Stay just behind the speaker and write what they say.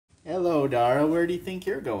Hello, Dara. Where do you think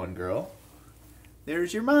you're going, girl?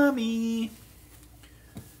 There's your mommy.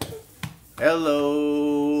 Hello.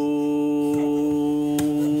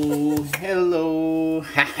 Hello.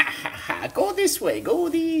 Ha ha ha ha. Go this way. Go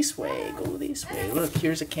this way. Go this way. Look,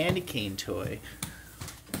 here's a candy cane toy.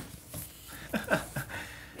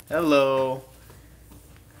 Hello.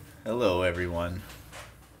 Hello, everyone.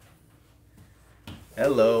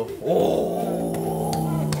 Hello.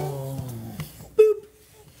 Oh. Boop.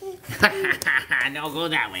 No, go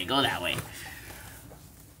that way. Go that way.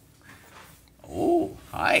 Oh,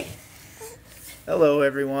 hi. Hello,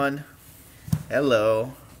 everyone.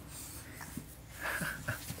 Hello.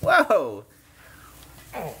 Whoa.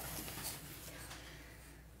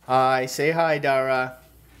 Hi. Say hi, Dara.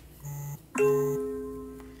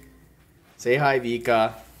 Say hi,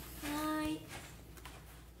 Vika. Hi.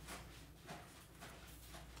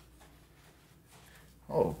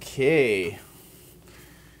 Okay.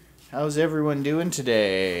 How's everyone doing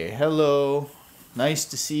today? Hello. Nice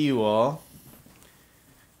to see you all.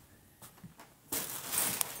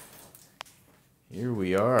 Here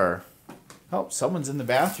we are. Oh, someone's in the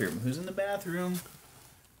bathroom. Who's in the bathroom?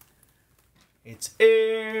 It's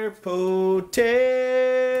Air Potato.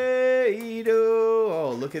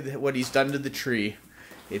 Oh, look at what he's done to the tree.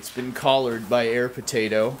 It's been collared by Air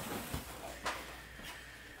Potato.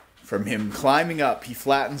 From him climbing up, he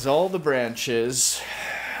flattens all the branches.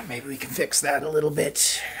 Maybe we can fix that a little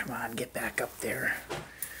bit. Come on, get back up there.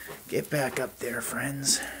 Get back up there,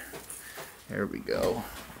 friends. There we go.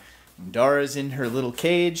 Dara's in her little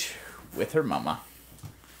cage with her mama.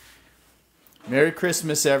 Merry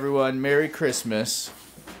Christmas, everyone. Merry Christmas.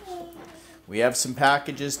 We have some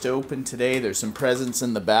packages to open today. There's some presents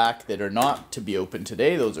in the back that are not to be opened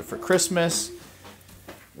today. Those are for Christmas.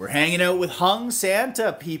 We're hanging out with Hung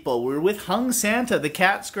Santa, people. We're with Hung Santa, the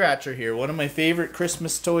cat scratcher here. One of my favorite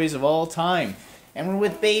Christmas toys of all time. And we're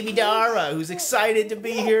with baby Dara, who's excited to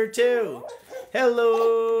be here too.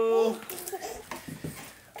 Hello.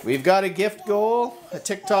 We've got a gift goal, a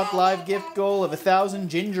TikTok live gift goal of 1,000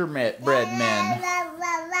 gingerbread men.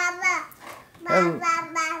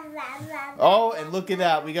 Oh, and look at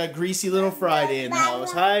that. We got Greasy Little Friday in the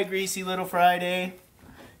house. Hi, Greasy Little Friday.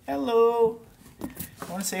 Hello.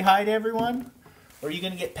 Want to say hi to everyone? Or are you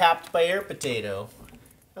going to get papped by Air Potato?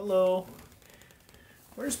 Hello.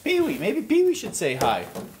 Where's Peawee? Maybe Peawee should say hi.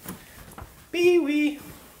 Peawee.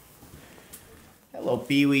 Hello,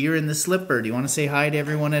 Peawee. You're in the slipper. Do you want to say hi to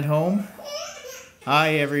everyone at home?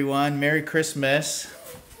 Hi, everyone. Merry Christmas.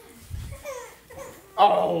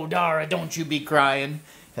 Oh, Dara, don't you be crying.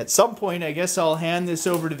 At some point, I guess I'll hand this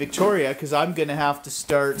over to Victoria because I'm going to have to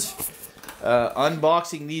start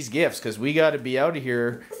unboxing these gifts because we got to be out of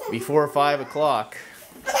here before 5 o'clock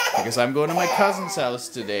because I'm going to my cousin's house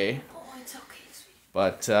today.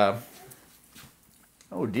 But,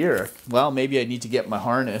 oh dear. Well, maybe I need to get my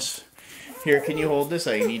harness. Here, can you hold this?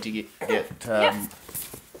 I need to get my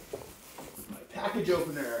package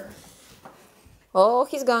opener. Oh,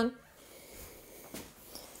 he's gone.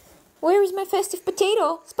 Where is my festive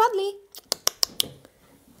potato? Spudley.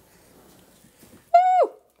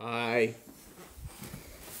 Woo! Hi.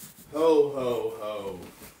 Ho, ho, ho.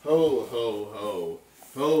 Ho, ho, ho.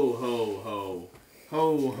 Ho, ho, ho.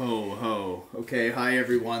 Ho, ho, ho. Okay, hi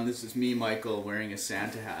everyone. This is me, Michael, wearing a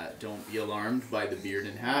Santa hat. Don't be alarmed by the beard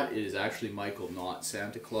and hat. It is actually Michael, not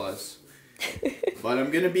Santa Claus. But I'm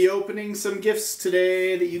going to be opening some gifts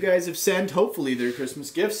today that you guys have sent. Hopefully they're Christmas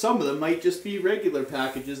gifts. Some of them might just be regular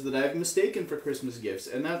packages that I've mistaken for Christmas gifts,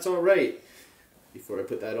 and that's alright. Before I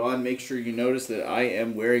put that on, make sure you notice that I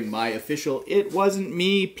am wearing my official It Wasn't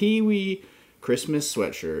Me Peawee Christmas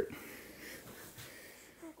sweatshirt.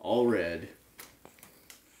 All red.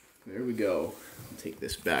 There we go. I'll take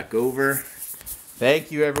this back over.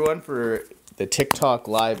 Thank you everyone for the TikTok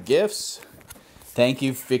live gifts. Thank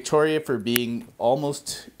you, Victoria, for being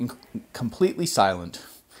almost completely silent.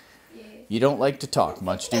 Yeah. You don't like to talk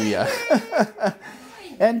much, do you?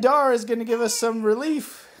 And Dara is going to give us some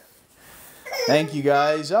relief. Thank you,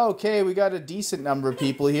 guys. Okay, we got a decent number of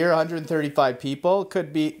people here, 135 people.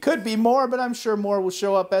 Could be more, but I'm sure more will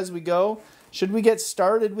show up as we go. Should we get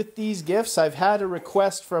started with these gifts? I've had a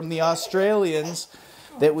request from the Australians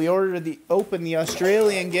that we open the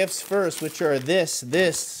Australian gifts first, which are this,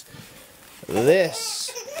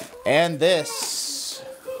 and this.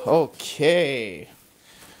 Okay.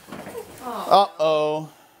 Uh-oh.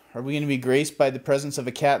 Are we going to be graced by the presence of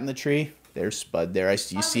a cat in the tree? There's Spud there.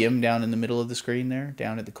 You see him down in the middle of the screen there?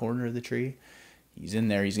 Down at the corner of the tree? He's in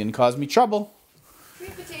there. He's going to cause me trouble.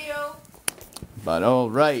 Sweet potato. But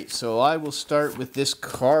alright, so I will start with this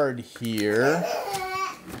card here.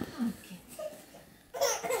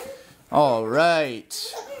 All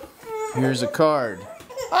right. Here's a card.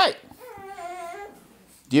 Hi.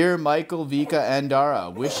 Dear Michael, Vika, and Dara,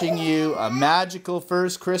 wishing you a magical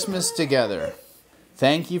first Christmas together.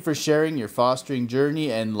 Thank you for sharing your fostering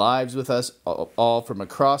journey and lives with us all from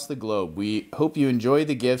across the globe. We hope you enjoy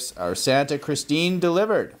the gifts our Santa Christine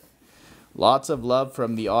delivered. Lots of love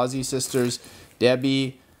from the Aussie sisters,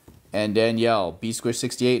 Debbie and Danielle,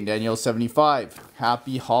 B-Squish68 and Danielle75.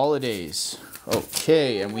 Happy holidays.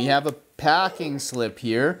 Okay, and we have a packing slip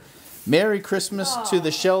here. Merry Christmas to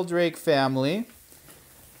the Sheldrake family.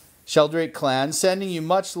 Sheldrake clan, sending you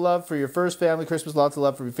much love for your first family Christmas, lots of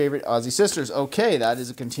love for your favorite Aussie sisters. Okay, that is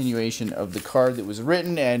a continuation of the card that was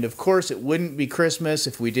written, and of course it wouldn't be Christmas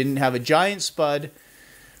if we didn't have a giant spud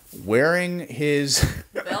wearing his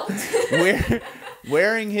Belt?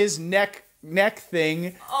 wearing his neck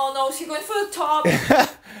thing. Oh no, she's going for the top.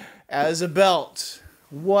 As a belt.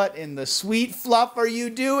 What in the sweet fluff are you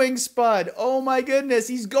doing, Spud? Oh my goodness,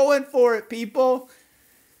 he's going for it, people.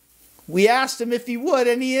 We asked him if he would,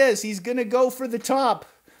 and he is. He's going to go for the top.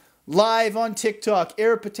 Live on TikTok.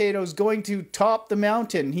 Air Potato's going to top the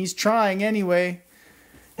mountain. He's trying anyway.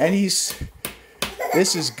 And this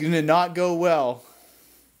is going to not go well.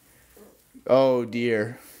 Oh,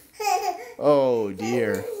 dear. Oh,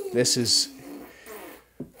 dear. This is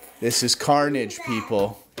carnage,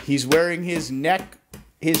 people. He's wearing his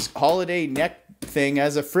holiday neck thing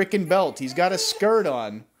as a frickin' belt. He's got a skirt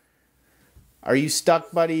on. Are you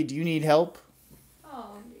stuck, buddy? Do you need help?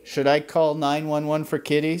 Oh, dear. Should I call 911 for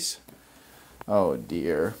kitties? Oh,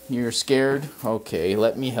 dear. You're scared? Okay,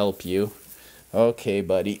 let me help you. Okay,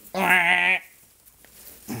 buddy.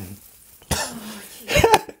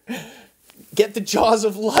 Get the jaws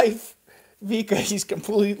of life. Vika, he's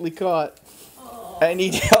completely caught. Oh. I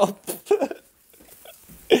need help.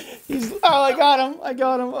 I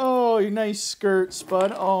got him. Oh, nice skirt,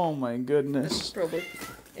 Spud. Oh, my goodness. Probably.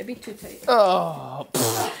 It'd be too tight. Oh.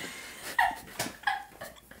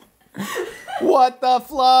 What the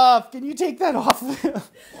fluff? Can you take that off?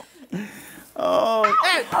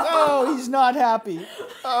 Oh, he's not happy.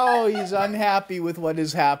 Oh, he's unhappy with what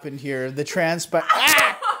has happened here. The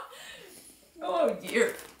Oh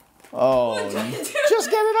dear. Oh, just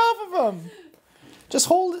get it off of him. Just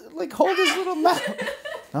hold his little mouth.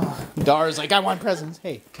 Oh, Dara's like, I want presents.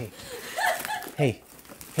 Hey,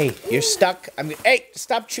 you're stuck. Hey,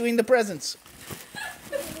 stop chewing the presents.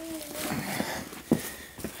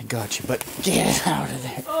 I got you, but get out of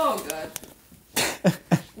there. Oh god.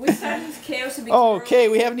 We started this chaos a bit Okay,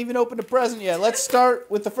 we haven't even opened a present yet. Let's start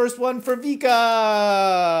with the first one for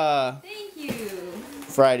Vika. Thank you.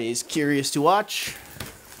 Friday's Curious to Watch.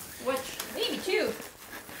 Watch baby too.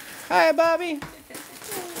 Hi, Bobby.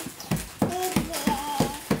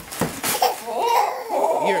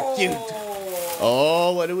 You're cute.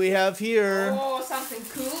 Oh, what do we have here? Oh, something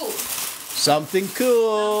cool. Something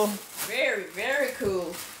cool. Very, very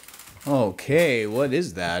cool. Okay, what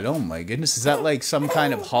is that? Oh my goodness, is that like some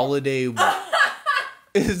kind of holiday...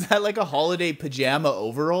 Is that like a holiday pajama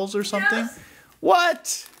overalls or something? Yes.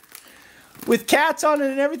 What? With cats on it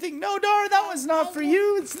and everything? No, Dara, that one's not for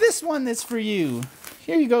you. It's this one that's for you.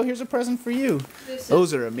 Here you go, here's a present for you.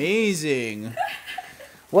 Those are amazing.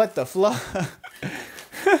 What the fluff?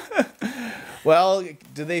 Well,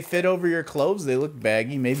 do they fit over your clothes? They look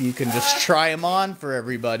baggy. Maybe you can just try them on for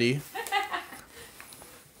everybody.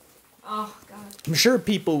 Oh god. I'm sure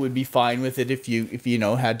people would be fine with it if you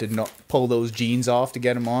had to pull those jeans off to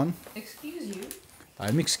get them on. Excuse you.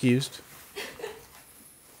 I'm excused.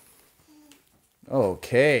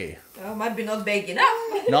 Okay. Might be not big enough.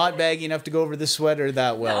 Not baggy enough to go over the sweater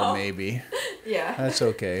that well, No. maybe. Yeah. That's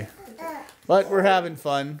okay. But we're having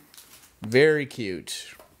fun. Very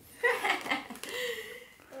cute.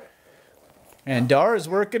 And Dara's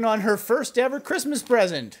working on her first ever Christmas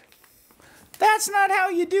present. That's not how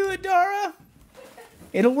you do it, Dara.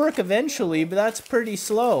 It'll work eventually, but that's pretty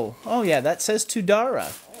slow. Oh yeah, that says to Dara.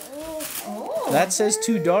 Oh. That says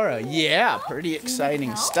to Dara. Yeah, pretty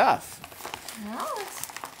exciting stuff. Now let's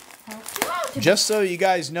help you out. Just so you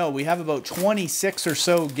guys know, we have about 26 or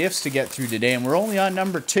so gifts to get through today, and we're only on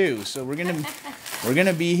number 2, so we're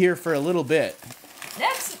gonna be here for a little bit.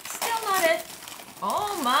 That's still not it.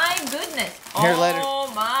 Oh my goodness. Here, let her-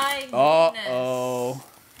 Oh my goodness. Uh-oh.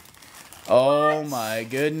 Oh my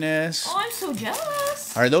goodness. Oh, I'm so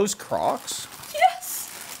jealous. Are those Crocs?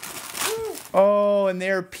 Yes. Oh, and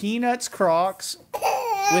they're Peanuts Crocs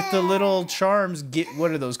with the little charms.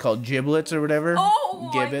 What are those called? Giblets or whatever?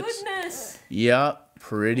 Oh my Gibbets. goodness. Yep.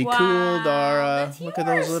 Pretty Wow, cool, Dara. that's Look at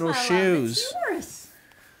those yours, little my love. shoes. That's yours.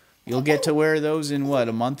 You'll get to wear those in what,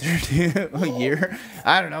 a month or two, a year?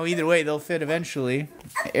 I don't know. Either way, they'll fit eventually.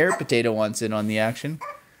 Air Potato wants in on the action.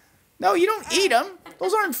 No, you don't eat them.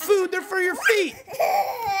 Those aren't food. They're for your feet.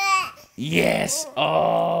 Yes.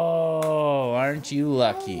 Oh, aren't you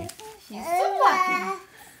lucky? She's so lucky.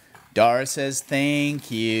 Dara says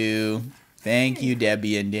thank you. Thank you,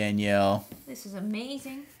 Debbie and Danielle. This is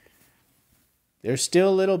amazing. They're still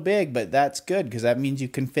a little big, but that's good because that means you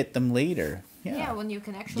can fit them later. Yeah, when you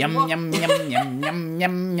can actually Yum, walk. yum, yum, yum, yum,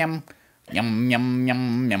 yum, yum. Yum, yum,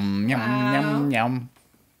 yum, yum, yum, Wow. yum, yum.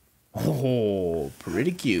 Oh,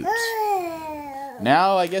 pretty cute.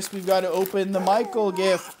 Now I guess we've got to open the Michael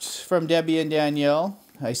gift from Debbie and Danielle.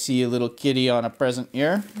 I see a little kitty on a present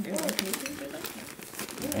here.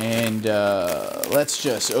 And let's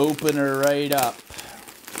just open her right up.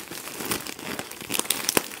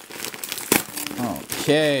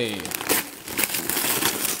 Okay.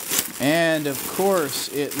 And of course,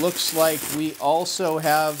 it looks like we also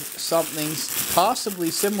have something possibly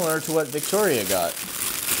similar to what Victoria got.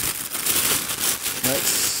 Let's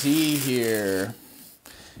see here.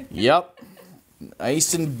 Yep.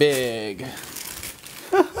 Nice and big.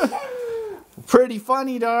 Pretty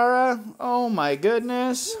funny, Dara. Oh my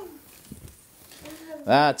goodness.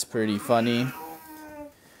 That's pretty funny.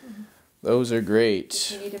 Those are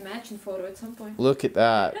great. We need a matching photo at some point. Look at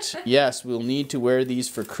that. Yes, we'll need to wear these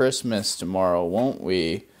for Christmas tomorrow, won't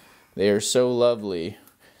we? They are so lovely.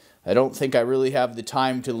 I don't think I really have the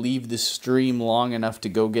time to leave the stream long enough to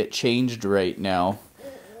go get changed right now.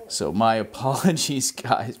 So my apologies,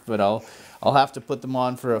 guys, but I'll have to put them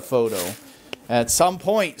on for a photo at some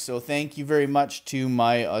point. So thank you very much to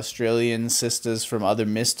my Australian sisters from other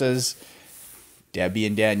mistas, Debbie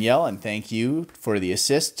and Danielle, and thank you for the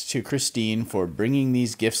assist to Christine for bringing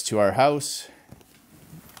these gifts to our house.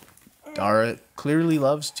 Dara clearly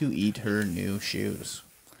loves to eat her new shoes.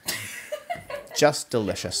 Just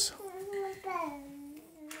delicious.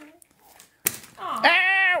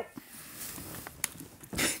 Ow!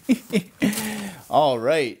 All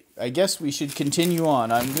right, I guess we should continue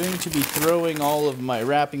on. I'm going to be throwing all of my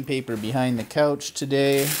wrapping paper behind the couch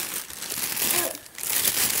today,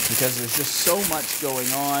 because there's just so much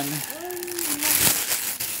going on.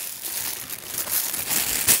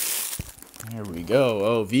 There we go.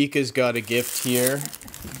 Oh, Vika's got a gift here.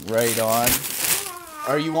 Right on.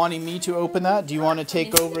 Are you wanting me to open that? Do you want to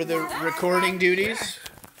take over the recording duties?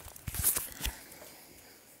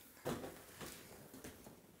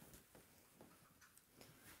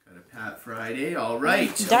 Got a Pat Friday. All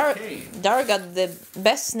right. Dara, Okay. Dara got the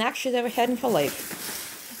best snack she's ever had in her life.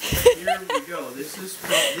 Here we go.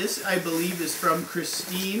 This I believe is from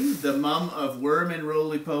Christine, the mom of Worm and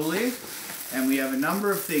Roly Poly. And we have a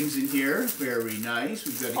number of things in here. Very nice.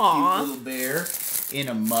 We've got a cute little bear in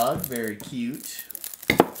a mug. Very cute.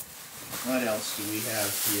 What else do we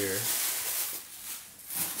have here?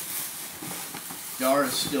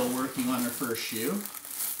 Dara's still working on her first shoe.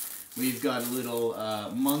 We've got a little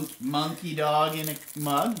monkey dog in a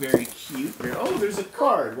mug. Very cute. Oh, there's a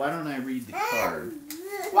card. Why don't I read the card?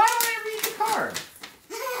 Why don't I read the card?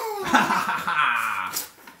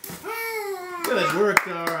 Good work,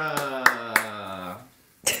 Dara.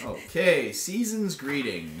 Okay, season's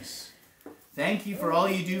greetings. Thank you for all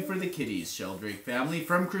you do for the kitties, Sheldrake family.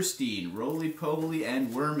 From Christine, Roly Poly,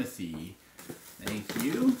 and Wormathy. Thank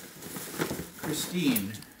you.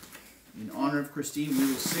 Christine, in honor of Christine, we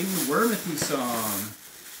will sing the Wormathy song.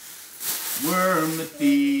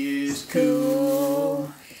 Wormathy is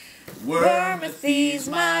cool. Wormathy's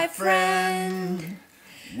my friend.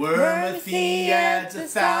 Wormathy adds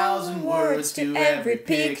 1,000 words to every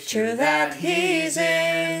picture that he's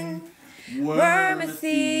in.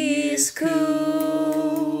 Wormathy is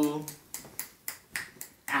cool.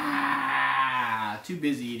 Ah, too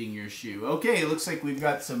busy eating your shoe. Okay, looks like we've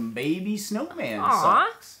got some baby snowman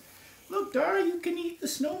socks. Look, Dara, you can eat the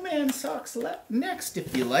snowman socks next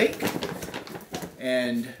if you like.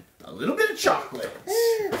 And a little bit of chocolate.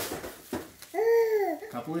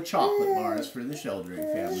 A couple of chocolate bars for the Sheldrake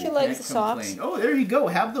family. She likes the socks. Oh, there you go.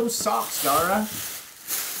 Have those socks, Dara.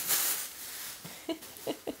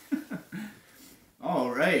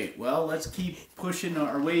 All right. Well, let's keep pushing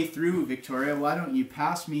our way through, Victoria. Why don't you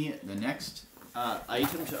pass me the next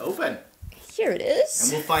item to open? Here it is.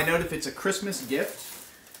 And we'll find out if it's a Christmas gift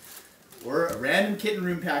or a random kitten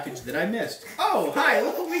room package that I missed. Oh, hi.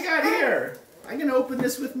 Look what we got here. I'm going to open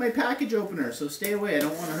this with my package opener, so stay away. I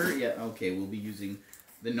don't want to hurt you. Okay, we'll be using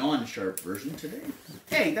the non-sharp version today.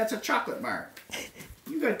 Hey, that's a chocolate bar.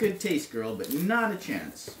 You got good taste, girl, but not a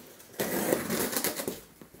chance.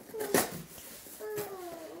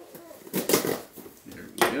 There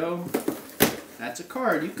we go. That That's a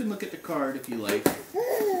card. You can look at the card if you like.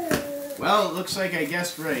 Well, it looks like I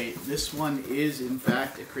guessed right. This one is, in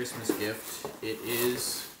fact, a Christmas gift. It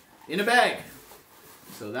is in a bag.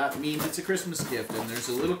 So that means it's a Christmas gift. And there's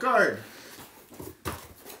a little card.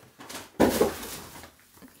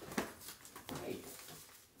 Hey.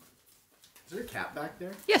 Is there a cat back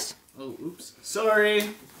there? Yes. Oh, oops. Sorry.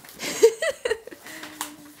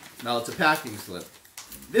 No, it's a packing slip.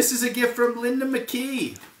 This is a gift from Linda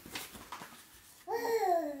McKee.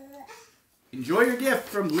 Enjoy your gift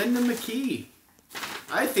from Linda McKee.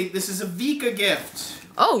 I think this is a VOKRA gift.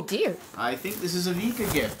 Oh dear. I think this is a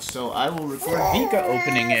VOKRA gift, so I will record VOKRA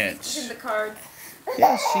opening it. This is the card.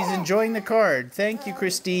 Yes, she's enjoying the card. Thank you,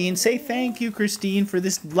 Christine. Say thank you, Christine, for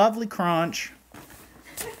this lovely crunch.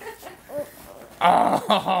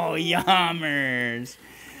 Oh, yummers.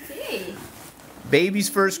 Hey. Baby's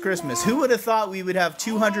first Christmas. Who would have thought we would have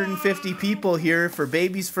 250 people here for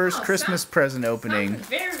Baby's first Christmas present opening?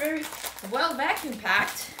 Very, very well vacuum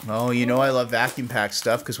packed. Oh, you know I love vacuum packed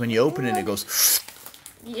stuff because when you open it, it goes.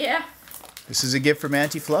 Yeah. This is a gift from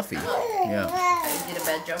Auntie Fluffy. Yeah. I did a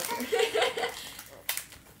bad joke here.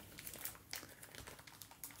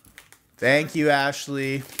 Thank you,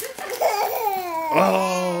 Ashley.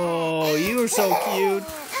 Oh, you are so cute.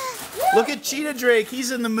 Look at Cheetah Drake.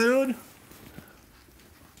 He's in the mood.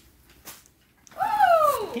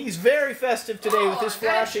 He's very festive today with his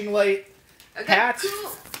flashing light hat.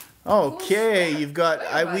 Okay, you've got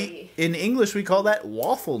in English we call that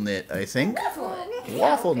waffle knit, I think.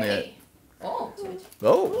 Waffle knit. Oh.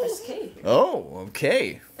 Oh. Oh,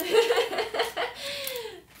 okay.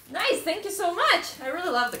 Nice, thank you so much. I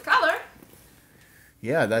really love the color.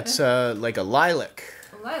 Yeah, that's like a lilac.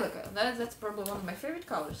 Lilac. That's probably one of my favorite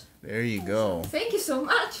colors. There you go. Thank you so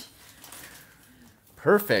much.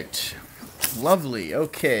 Perfect. Lovely.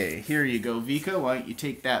 Okay, here you go, VOKRA. Why don't you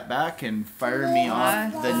take that back and fire me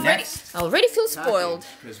off the next. I already feel spoiled.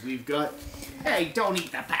 Because we've got. Hey, don't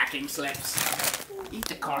eat the packing slips. Eat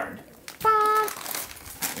the card.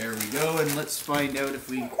 There we go, and let's find out if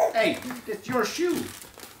we. Hey, it's your shoe.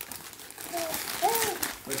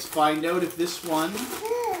 Let's find out if this one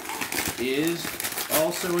is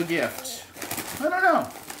also a gift. I don't know.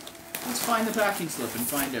 Let's find the packing slip and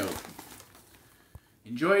find out.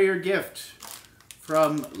 Enjoy your gift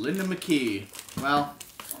from Linda McKee. Well,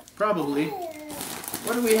 probably.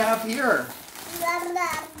 What do we have here?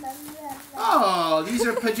 Oh, these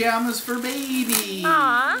are pajamas for babies.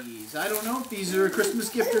 Aww. I don't know if these are a Christmas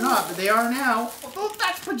gift or not, but they are now. Oh,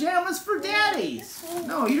 that's pajamas for daddies.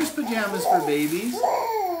 No, here's pajamas for babies.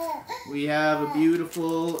 We have a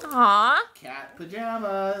beautiful cat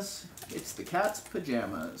pajamas. It's the cat's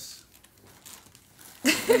pajamas.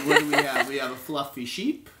 And what do we have? We have a fluffy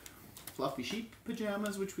sheep. Fluffy sheep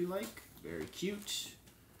pajamas, which we like. Very cute.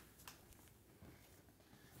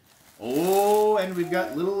 Oh, and we've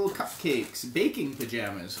got little cupcakes. Baking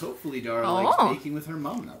pajamas. Hopefully Dara likes baking with her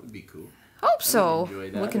mom. That would be cool. Hope so.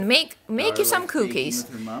 We can make you some cookies.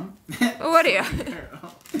 With her mom. What are you?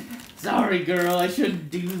 Sorry, girl. I shouldn't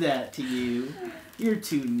do that to you. You're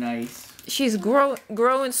too nice. She's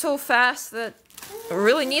growing so fast that I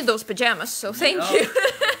really need those pajamas, so thank you. Yep,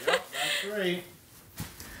 that's right.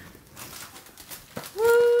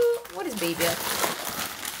 Woo. What is baby at?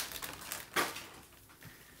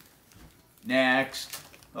 Next.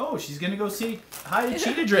 Oh, she's gonna go say hi to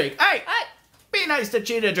Cheetah Drake. Hey! Be nice to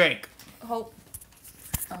Cheetah Drake. Hope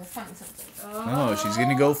I'll find something. Oh, she's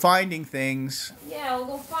gonna go finding things. Yeah, I'll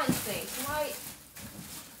go find things. Right?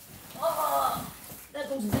 Oh, that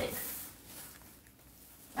goes big.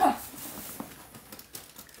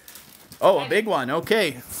 Oh, a big one.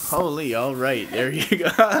 Okay. Holy, all right. There you go.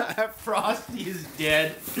 Frosty is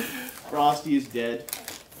dead. Frosty is dead.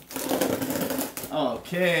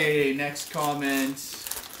 Okay, next comment.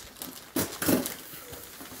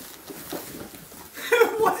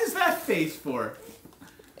 What is that face for?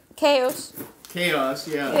 Chaos. Chaos,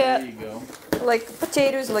 yeah. There you go. Like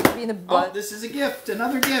potatoes, like peanut butter. Oh, this is a gift.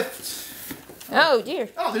 Another gift. Oh, dear.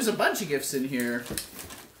 Oh, there's a bunch of gifts in here.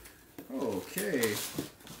 Okay.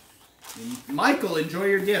 Michael, enjoy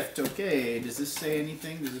your gift. Okay, does this say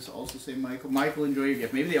anything? Does this also say Michael? Michael, enjoy your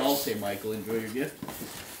gift. Maybe they all say Michael, enjoy your gift.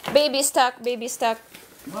 Baby stuck, baby stuck.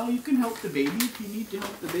 Well, you can help the baby if you need to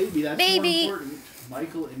help the baby. That's more important.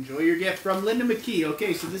 Michael, enjoy your gift from Linda McKee.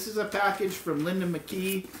 Okay, so this is a package from Linda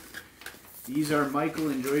McKee. These are Michael,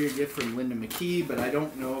 enjoy your gift from Linda McKee, but I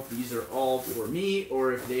don't know if these are all for me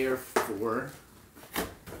or if they are for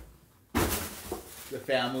the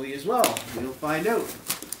family as well. We'll find out.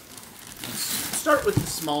 Let's start with the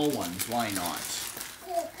small ones. Why not?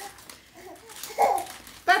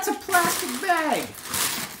 That's a plastic bag.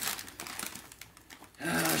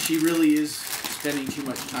 she really is spending too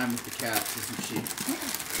much time with the cats, isn't she?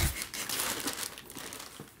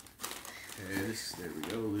 Okay, there we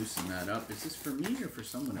go. Loosen that up. Is this for me or for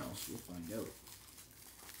someone else? We'll find out.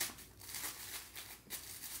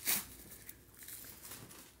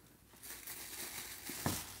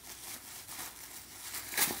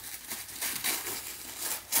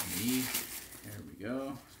 Me. There we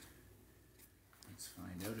go. Let's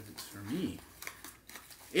find out if it's for me.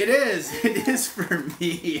 It is. It is for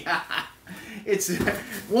me. It's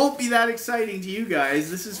won't be that exciting to you guys.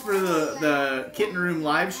 This is for the Kitten Room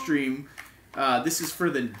live stream. This is for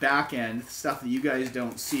the back end stuff that you guys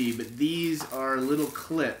don't see, but these are little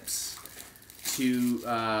clips to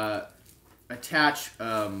attach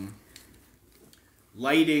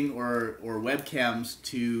lighting or webcams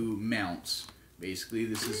to mounts. Basically,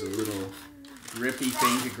 this is a little grippy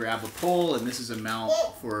thing to grab a pole, and this is a mount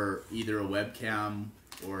for either a webcam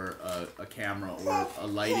or a camera or a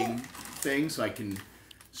lighting thing, so I can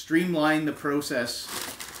streamline the process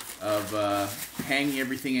of hanging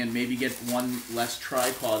everything in, maybe get one less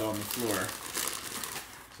tripod on the floor.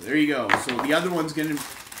 So there you go. So the other one's going to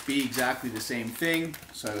be exactly the same thing,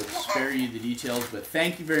 so I'll spare you the details, but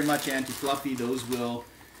thank you very much, Auntie Fluffy. Those will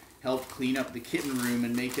help clean up the kitten room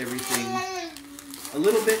and make everything a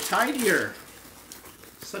little bit tidier.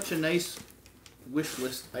 Such a nice wish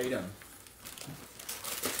list item.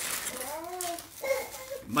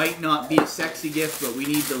 Might not be a sexy gift, but we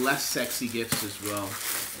need the less sexy gifts as well.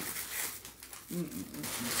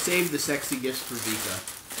 Save the sexy gifts for Vika.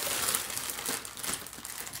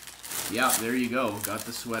 Yeah, there you go. Got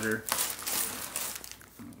the sweater.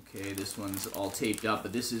 Okay, this one's all taped up,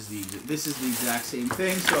 but this is the exact same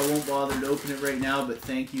thing, so I won't bother to open it right now, but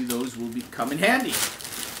thank you. Those will come in handy.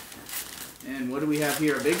 And what do we have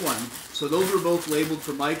here? A big one. So those were both labeled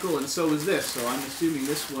for Michael, and so is this. So I'm assuming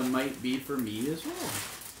this one might be for me as well.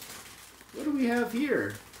 What do we have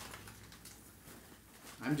here?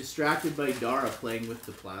 I'm distracted by Dara playing with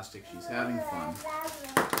the plastic. She's having fun.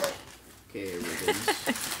 Okay, ribbons.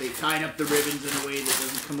 They tied up the ribbons in a way that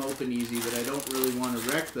doesn't come open easy, but I don't really want to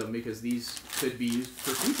wreck them because these could be used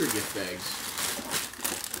for future gift bags.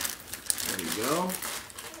 There you go.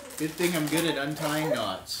 Good thing I'm good at untying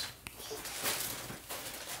knots.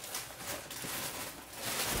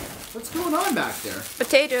 What's going on back there?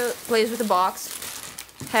 Potato plays with the box.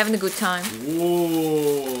 Having a good time.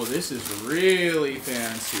 Whoa, this is really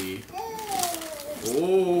fancy.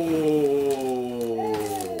 Oh,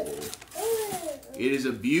 it is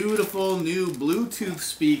a beautiful new Bluetooth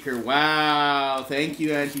speaker. Wow, thank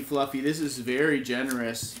you, Auntie Fluffy. This is very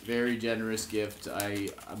generous gift.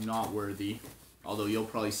 I'm not worthy, although you'll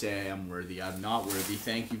probably say I am worthy. I'm not worthy.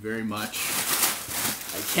 Thank you very much.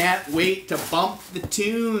 I can't wait to bump the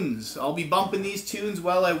tunes. I'll be bumping these tunes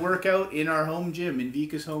while I work out in our home gym, in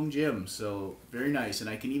Vika's home gym. So, very nice. And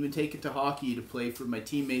I can even take it to hockey to play for my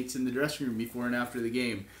teammates in the dressing room before and after the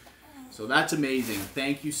game. So that's amazing.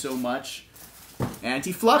 Thank you so much,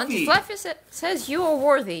 Auntie Fluffy. Auntie Fluffy says you are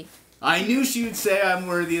worthy. I knew she would say I'm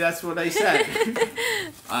worthy. That's what I said.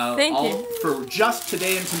 Thank you. For just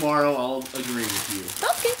today and tomorrow, I'll agree with you.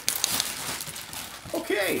 Okay.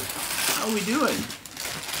 Okay. How are we doing?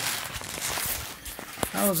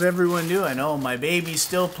 How's everyone doing? Oh, my baby's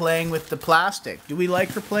still playing with the plastic. Do we like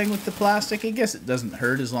her playing with the plastic? I guess it doesn't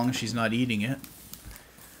hurt as long as she's not eating it.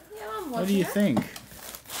 Yeah, I'm watching. What do you think?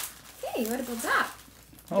 Hey, what about that?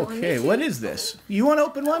 Okay, what is this? You want to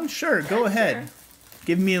open one? Sure, go ahead. Sure.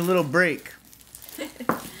 Give me a little break.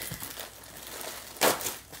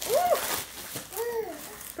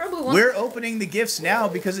 We're opening the gifts now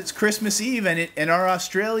because it's Christmas Eve, and our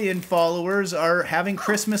Australian followers are having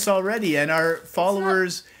Christmas already, and our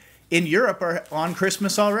followers in Europe are on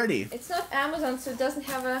Christmas already. It's not Amazon, so it doesn't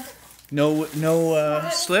have a... No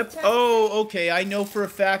slip? Oh, okay. I know for a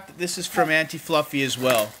fact that this is from Auntie Fluffy as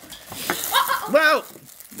well. Wow!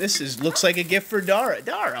 This looks like a gift for Dara.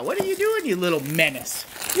 Dara, what are you doing, you little menace?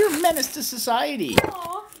 You're a menace to society. Aww.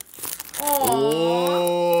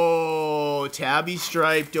 Oh, tabby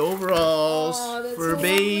striped overalls for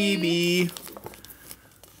baby.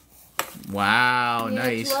 Wow, yeah,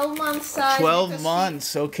 nice. 12 months size. 12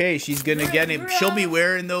 months. Okay, she's gonna get him. She'll be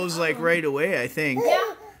wearing those like right away, I think.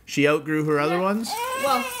 Yeah. She outgrew her other ones.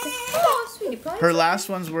 Well, oh, sweetie, her last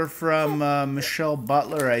ones were from Michelle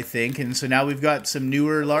Butler, I think, and so now we've got some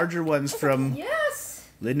newer, larger ones from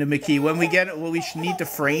Linda McKee. When we get it, well, we should need to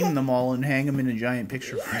frame them all and hang them in a giant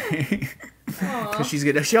picture frame. Because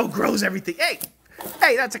she outgrows everything.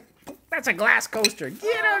 Hey, that's a glass coaster.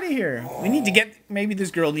 Get out of here. We need to get. Maybe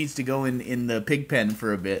this girl needs to go in the pig pen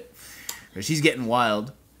for a bit, because she's getting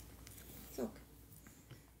wild.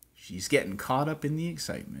 She's getting caught up in the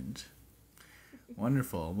excitement.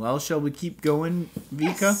 Wonderful. Well, shall we keep going,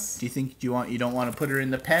 Vika? Yes. Do you think you don't want to put her in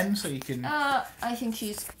the pen so you can... I think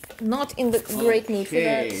she's not in the great mood for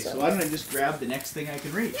that. Okay, so I'm going to just grab the next thing I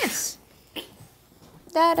can reach. Yes.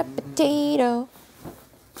 That a potato.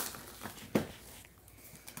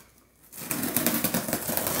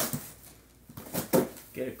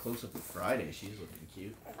 Get a close up of Friday. She's looking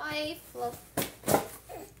cute. Hi, Fluff.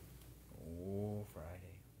 Oh, Friday.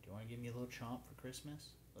 Do you want to give me a little chomp for Christmas?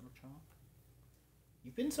 Little chomp?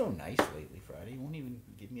 You've been so nice lately, Friday. You won't even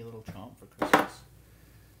give me a little chomp for Christmas.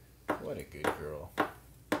 What a good girl.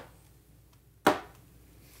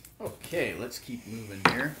 Okay, let's keep moving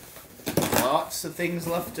here. Lots of things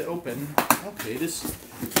left to open. Okay,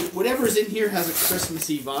 whatever's in here has a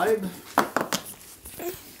Christmassy vibe.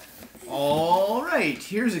 All right,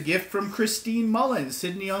 here's a gift from Christine Mullen,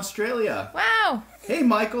 Sydney, Australia. Wow. Hey,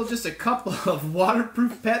 Michael, just a couple of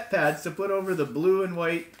waterproof pet pads to put over the blue and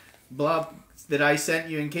white blob that I sent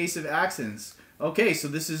you in case of accidents. Okay, so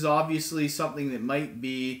this is obviously something that might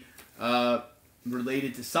be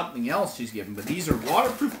related to something else she's given, but these are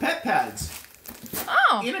waterproof pet pads.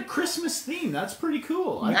 Oh. In a Christmas theme. That's pretty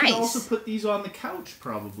cool. Nice. I could also put these on the couch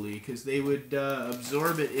probably because they would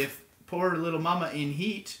absorb it if poor little mama in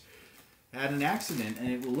heat had an accident, and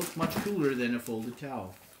it will look much cooler than a folded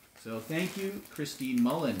towel. So thank you, Christine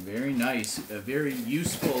Mullen. Very nice. A very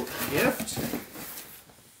useful gift.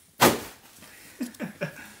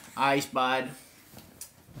 Ice bud.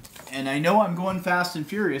 And I know I'm going fast and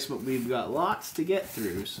furious, but we've got lots to get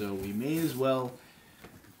through, so we may as well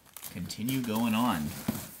continue going on.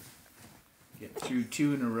 Get through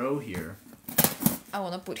 2 in a row here. I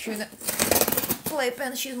want to put her in the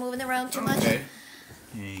playpen. She's moving around too much. Okay.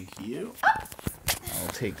 Thank you. I'll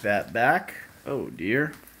take that back. Oh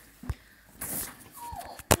dear.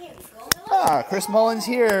 Ah, Chris Mullen's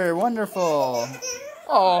here. Wonderful.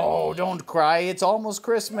 Oh, don't cry. It's almost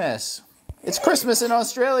Christmas. It's Christmas in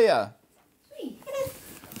Australia.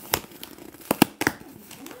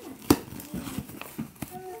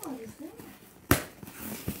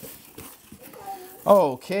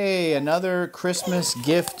 Okay, another Christmas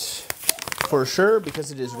gift for sure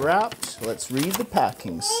because it is wrapped. Let's read the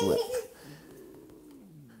packing slip.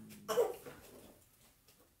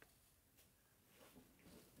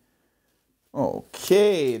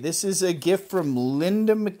 Okay, this is a gift from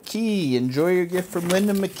Linda McKee. Enjoy your gift from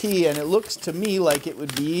Linda McKee. And it looks to me like it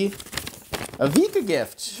would be a Vika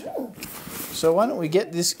gift. So why don't we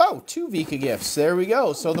get this? Oh, 2 Vika gifts. There we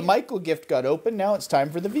go. So the Michael gift got opened. Now it's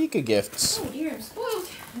time for the Vika gifts. Oh dear, I'm spoiled.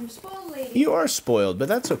 I'm spoiled, lady. You are spoiled, but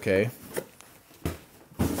that's okay.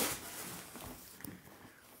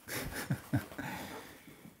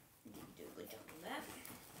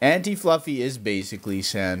 Auntie Fluffy is basically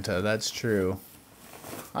Santa. That's true.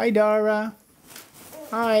 Hi, Dara.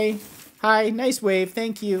 Hi. Hi. Nice wave.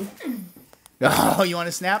 Thank you. Oh, you want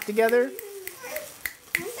to snap together?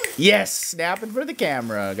 Yes. Snapping for the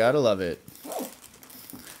camera. Gotta love it.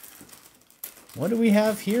 What do we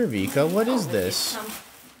have here, Vika? What is this? Some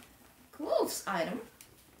clothes item.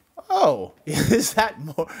 Oh, is that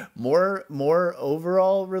more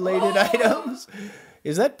overall related items?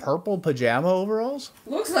 Is that purple pajama overalls?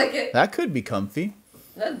 Looks like it. That could be comfy.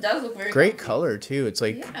 That does look very Great comfy. color too. It's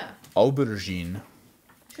like aubergine,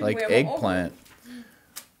 Should like wear more eggplant.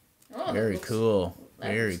 Oh, Very looks- cool. that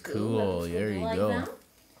Very looks cool. That There looks you like go. that.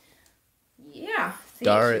 Yeah. thank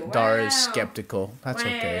Dara you. Dara is Wow. skeptical. That's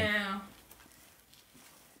okay. Wow.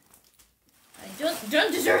 I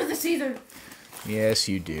don't deserve this either. Yes,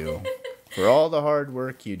 you do. For all the hard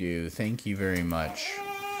work you do, thank you very much.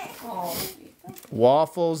 Oh.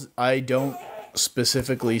 Waffles, I don't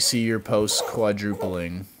specifically see your posts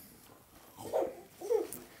quadrupling.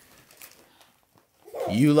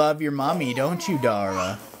 You love your mommy, don't you,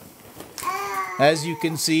 Dara? As you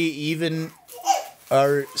can see, even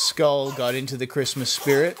our skull got into the Christmas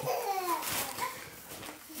spirit.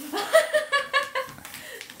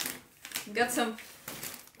 Got some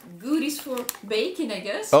goodies for baking, I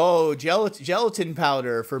guess. Oh, gelatin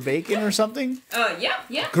powder for bacon or something?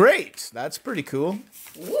 Yeah. Great! That's pretty cool.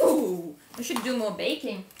 Ooh, we should do more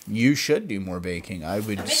baking. You should do more baking. I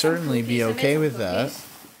would I made some certainly be cookies. I made okay some with that. cookies.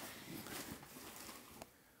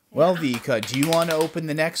 Well, Vika, do you want to open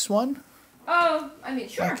the next one? Oh, I mean,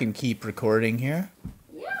 sure. I can keep recording here.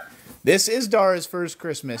 Yeah. This is Dara's first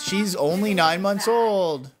Christmas. She's only 9 months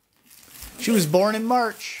old. She was born in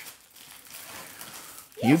March.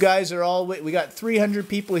 You guys are all... We got 300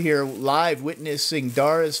 people here live witnessing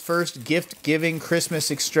Dara's first gift-giving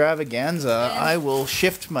Christmas extravaganza. I will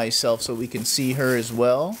shift myself so we can see her as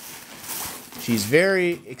well. She's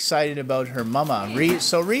very excited about her mama. Read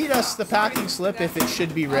us the packing slip if it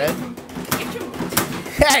should be read.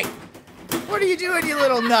 Hey! What are you doing, you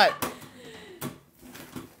little nut?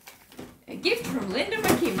 A gift from Linda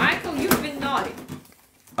McKee. Michael, you've been naughty.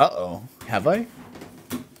 Uh-oh. Have I?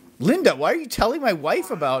 Linda, why are you telling my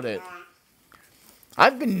wife about it?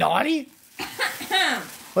 I've been naughty?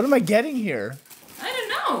 What am I getting here? I don't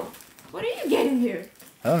know. What are you getting here?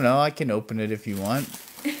 I don't know. I can open it if you want.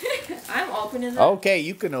 I'm opening it. Okay,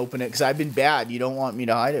 you can open it because I've been bad. You don't want me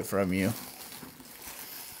to hide it from you.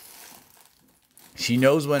 She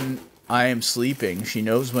knows when I am sleeping. She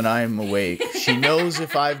knows when I am awake. She knows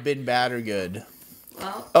if I've been bad or good.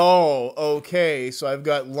 Well. Oh, okay. So I've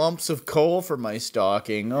got lumps of coal for my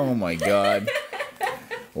stocking. Oh my god.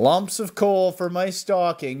 Lumps of coal for my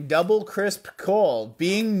stocking. Double crisp coal.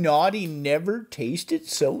 Being naughty never tasted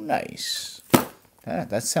so nice.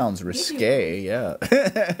 That sounds risque, yeah.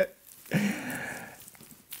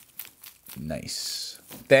 Nice.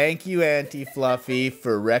 Thank you, Auntie Fluffy,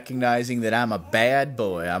 for recognizing that I'm a bad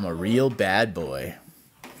boy. I'm a real bad boy.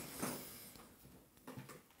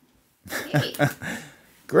 Hey.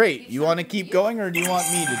 Great. You want to keep going, or do you want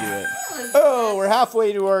me to do it? Oh, we're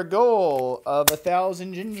halfway to our goal of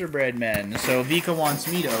 1,000 gingerbread men. So Vika wants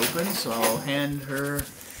me to open, so I'll hand her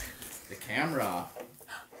the camera.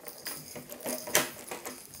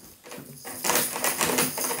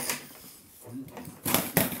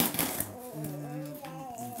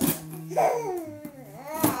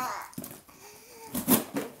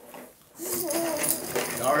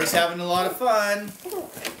 Dara's having a lot of fun.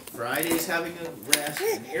 Friday's having a rest.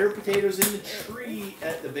 And air potatoes in the tree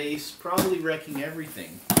at the base, probably wrecking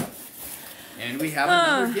everything. And we have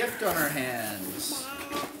another gift on our hands.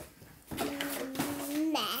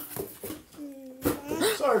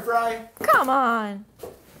 Sorry, Fry. Come on.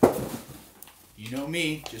 You know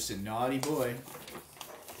me, just a naughty boy.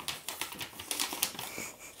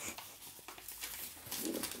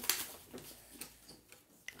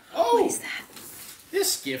 Oh! What is that?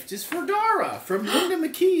 This gift is for Dara from Linda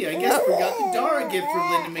McKee. I guess we got the Dara gift from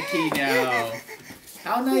Linda McKee now.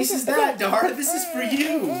 How nice is that, Dara? This is for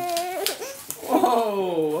you.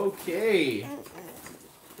 Whoa, okay.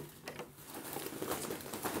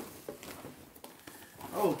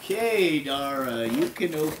 Okay, Dara, you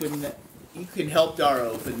can open that. You can help Dara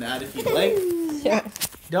open that if you'd like. Sure.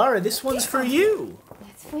 Dara, this one's for you.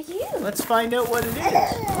 That's for you. Let's find out what it is.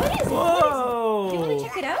 What is it? Whoa. Do you want to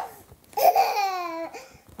check it out?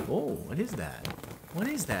 Oh, what is that? What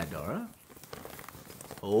is that, Dara?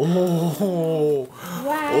 Oh.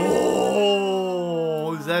 Wow.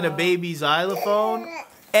 Oh. Is that a baby xylophone?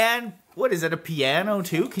 And what is that, a piano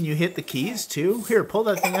too? Can you hit the keys too? Here, pull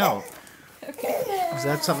that thing out. Okay. Is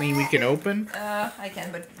that something we can open? I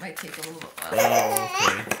can, but it might take a little while. Oh,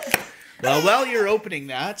 okay. Well, while you're opening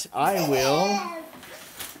that, I will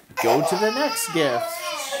go to the next gift.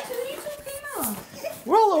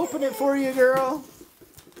 We'll open it for you, girl.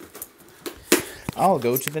 I'll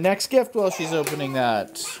go to the next gift while she's opening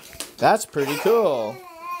that. That's pretty cool.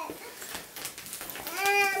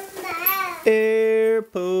 Air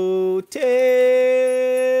potato.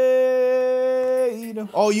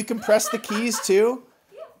 Oh, you can press the keys too?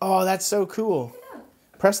 Oh, that's so cool.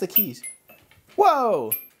 Press the keys.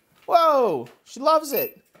 Whoa! Whoa! She loves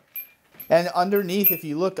it. And underneath, if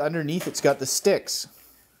you look underneath, it's got the sticks.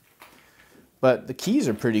 But the keys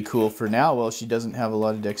are pretty cool for now. Well, she doesn't have a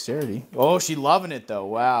lot of dexterity. Oh, she's loving it though.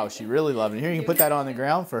 Wow, she really loving it. Here, you can put that on the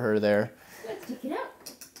ground for her there. Let's check it out.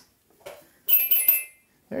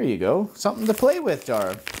 There you go. Something to play with,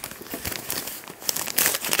 Dara.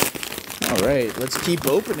 All right, let's keep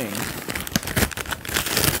opening.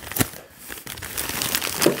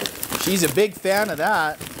 She's a big fan of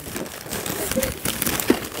that.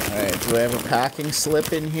 All right, do I have a packing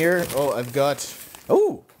slip in here? Oh, I've got...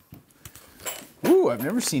 Oh! Ooh, I've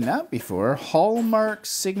never seen that before. Hallmark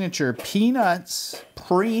Signature Peanuts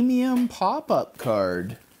Premium Pop-Up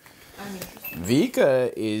Card.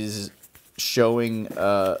 Vika is showing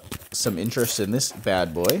some interest in this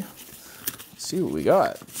bad boy. Let's see what we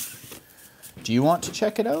got. Do you want to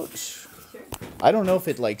check it out? Sure. I don't know if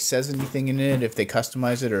it like says anything in it, if they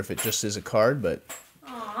customize it, or if it just is a card, but...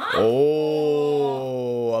 Aww.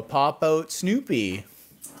 Oh, a pop-out Snoopy.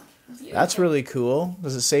 That's really cool.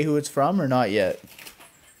 Does it say who it's from or not yet?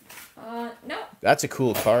 No. That's a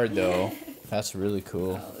cool card, though. That's really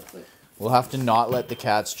cool. We'll have to not let the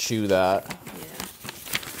cats chew that. Yeah.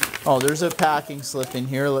 Oh, there's a packing slip in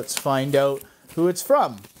here. Let's find out who it's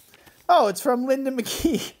from. Oh, it's from Linda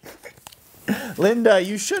McKee. Linda,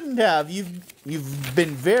 you shouldn't have. You've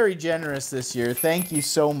been very generous this year. Thank you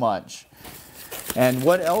so much. And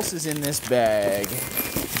what else is in this bag?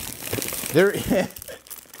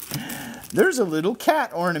 There's a little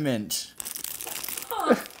cat ornament.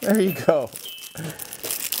 There you go.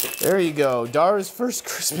 There you go. Dara's first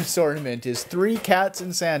Christmas ornament is 3 cats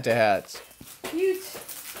in Santa hats. Cute.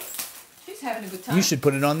 She's having a good time. You should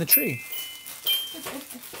put it on the tree.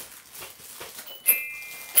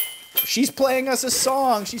 She's playing us a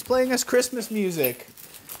song. She's playing us Christmas music.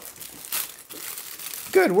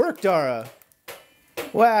 Good work, Dara.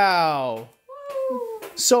 Wow. Woo.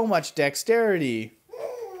 So much dexterity.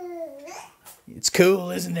 It's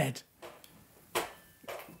cool, isn't it?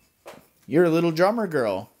 You're a little drummer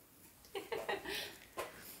girl.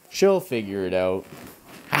 She'll figure it out.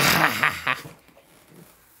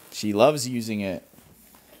 She loves using it.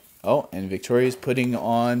 Oh, and Victoria's putting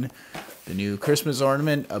on the new Christmas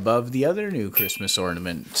ornament above the other new Christmas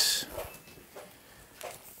ornament.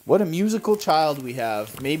 What a musical child we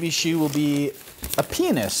have. Maybe she will be a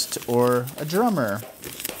pianist or a drummer.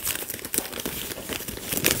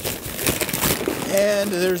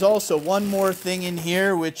 And there's also one more thing in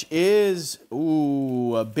here, which is,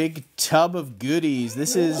 ooh, a big tub of goodies.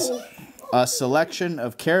 This is a selection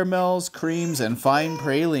of caramels, creams, and fine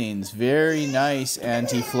pralines. Very nice,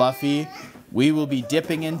 Auntie Fluffy. We will be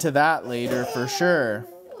dipping into that later for sure.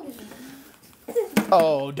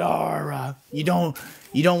 Oh, Dara, you don't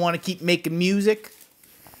want to keep making music?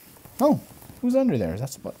 Oh, who's under there? Is that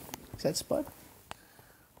Spud? Is that Spud?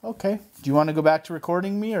 Okay. Do you want to go back to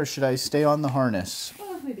recording me, or should I stay on the harness?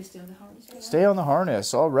 Oh, maybe stay on the harness. Stay on the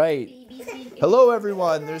harness. All right. Hello,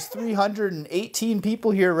 everyone. There's 318 people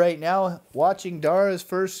here right now watching Dara's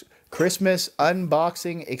first Christmas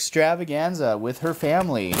unboxing extravaganza with her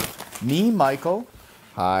family. Me, Michael.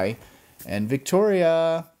 Hi. And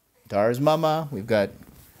Victoria, Dara's mama. We've got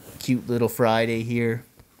cute little Friday here,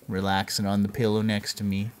 relaxing on the pillow next to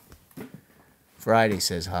me. Friday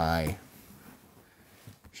says hi.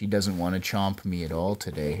 She doesn't want to chomp me at all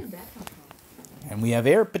today. And we have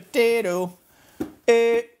Air Potato.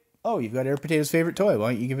 Oh, you've got Air Potato's favorite toy.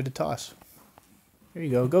 Why don't you give it a toss? There you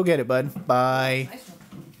go. Go get it, bud. Bye.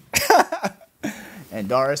 And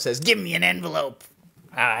Dara says, give me an envelope.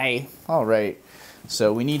 Hi. All right.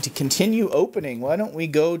 So we need to continue opening. Why don't we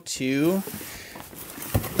go to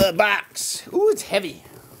the box? Ooh, it's heavy.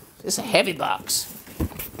 It's a heavy box.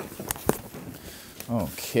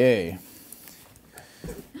 Okay.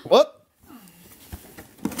 Whoop.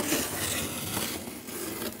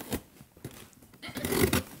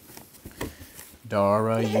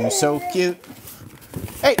 Dara, you so cute.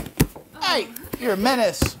 Hey, hey, you're a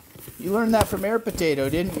menace. You learned that from Air Potato,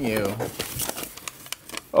 didn't you?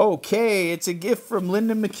 Okay, it's a gift from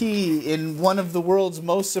Linda McKee in one of the world's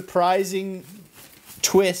most surprising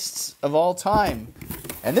twists of all time.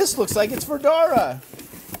 And this looks like it's for Dara.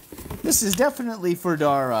 This is definitely for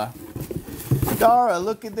Dara. Dara,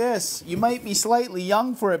 look at this. You might be slightly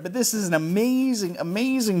young for it, but this is an amazing,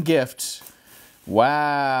 amazing gift.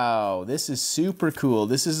 Wow, this is super cool.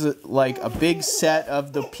 This is like a big set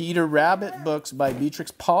of the Peter Rabbit books by Beatrix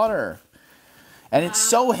Potter. And it's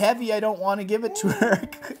so heavy, I don't want to give it to her.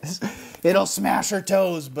 It'll smash her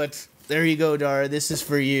toes, but there you go, Dara. This is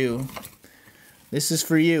for you. This is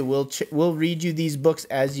for you. We'll read you these books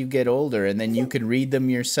as you get older, and then you can read them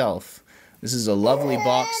yourself. This is a lovely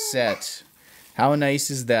box set. How nice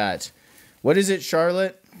is that? What is it,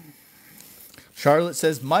 Charlotte? Charlotte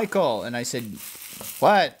says, Michael. And I said,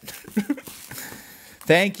 what?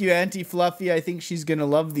 Thank you, Auntie Fluffy. I think she's going to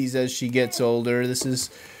love these as she gets older. This is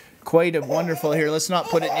quite a wonderful... Here, let's not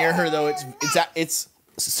put it near her, though. It's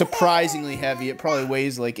surprisingly heavy. It probably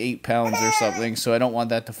weighs like 8 pounds or something, so I don't want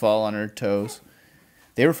that to fall on her toes.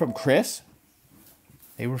 They were from Chris?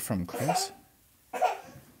 They were from Chris?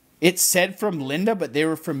 It said from Linda, but they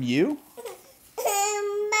were from you?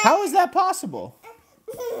 How is that possible?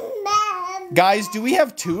 Guys, do we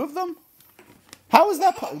have 2 of them? How is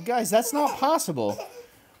that? Guys, that's not possible.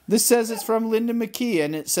 This says it's from Linda McKee,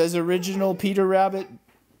 and it says original Peter Rabbit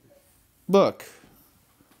book.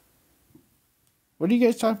 What are you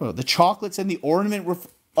guys talking about? The chocolates and the ornament were...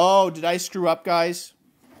 Oh, did I screw up, guys?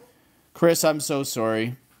 Chris, I'm so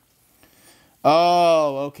sorry.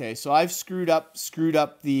 Oh, okay. So I've screwed up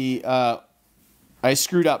the... I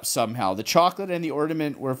screwed up somehow. The chocolate and the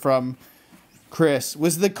ornament were from Chris.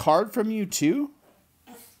 Was the card from you too?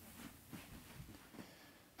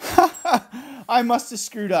 I must have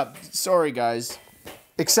screwed up. Sorry, guys.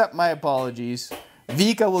 Accept my apologies.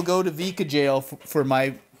 Vika will go to Vika jail for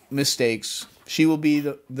my mistakes. She will be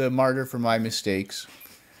the martyr for my mistakes.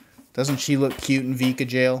 Doesn't she look cute in Vika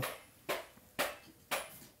jail?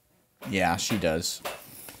 Yeah, she does.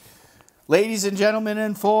 Ladies and gentlemen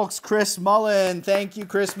and folks, Chris Mullen. Thank you,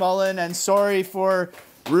 Chris Mullen, and sorry for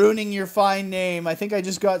ruining your fine name. I think I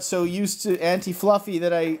just got so used to Auntie Fluffy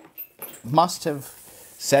that I must have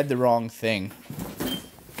said the wrong thing.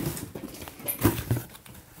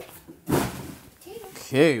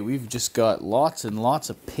 Okay, we've just got lots and lots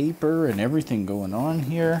of paper and everything going on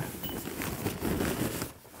here.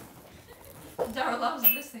 Dara loves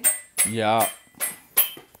this thing. Yeah.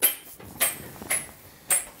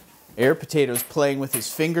 Air Potato's playing with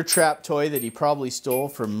his finger trap toy that he probably stole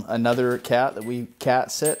from another cat that we cat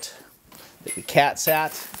sat.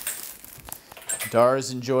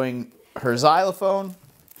 Dara's enjoying her xylophone.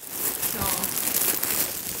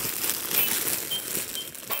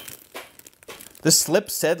 The slip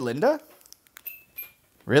said Linda?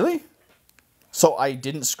 Really? So I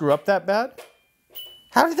didn't screw up that bad?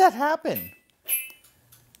 How did that happen?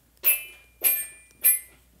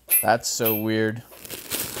 That's so weird.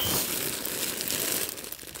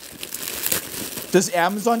 Does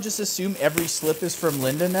Amazon just assume every slip is from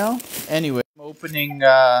Linda now? Anyway, I'm opening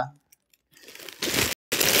a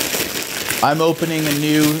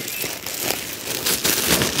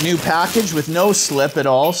new package with no slip at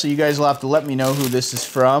all, so you guys will have to let me know who this is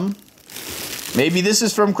from. Maybe this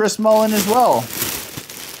is from Chris Mullen as well.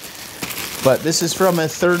 But this is from a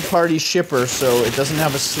third-party shipper, so it doesn't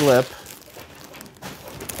have a slip.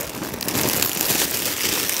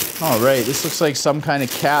 All right, this looks like some kind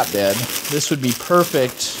of cat bed. This would be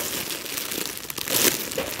perfect.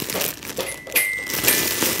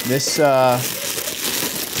 This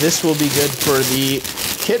will be good for the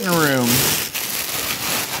kitten room.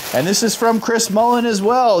 And this is from Chris Mullen as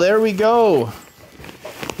well. There we go.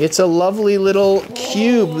 It's a lovely little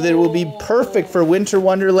cube that will be perfect for Winter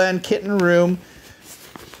Wonderland kitten room.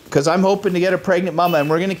 Because I'm hoping to get a pregnant mama, and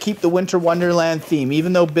we're going to keep the Winter Wonderland theme,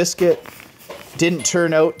 even though Biscuit didn't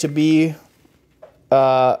turn out to be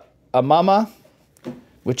a mama,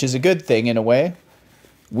 which is a good thing in a way.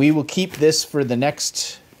 We will keep this for the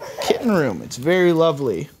next kitten room. It's very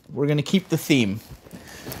lovely. We're going to keep the theme.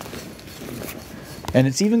 And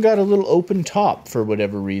it's even got a little open top for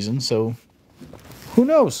whatever reason, so who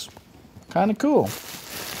knows? Kind of cool.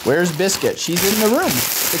 Where's Biscuit? She's in the room,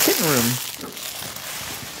 the kitten room.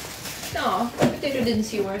 No, Potato didn't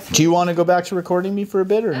see where. Do you want to go back to recording me for a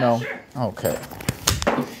bit or no? Sure. Okay.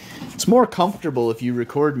 It's more comfortable if you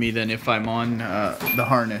record me than if I'm on the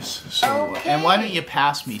harness. So, okay. And why don't you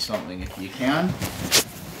pass me something if you can?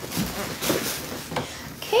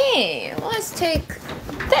 Okay, let's take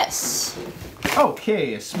this.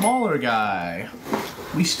 Okay, a smaller guy.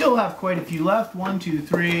 We still have quite a few left. 1, 2,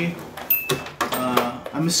 3.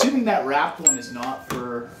 I'm assuming that wrapped one is not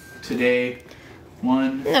for today.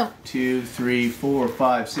 1, No. 2, 3, 4,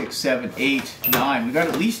 5, 6, 7, 8, 9. We got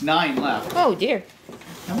at least 9 left. Oh dear.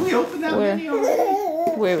 Have we opened that many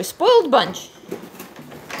already? We're a spoiled bunch.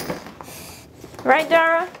 Right,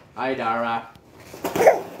 Dara? Hi, Dara.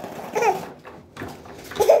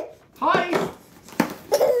 Hi.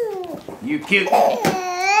 You cute.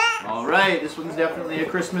 All right, this one's definitely a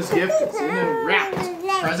Christmas gift. It's in a wrapped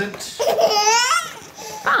present.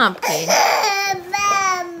 Pumpkin.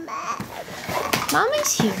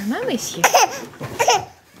 Mommy's here. Mommy's here.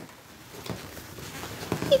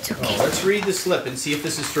 It's okay. Oh, let's read the slip and see if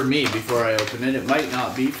this is for me before I open it. It might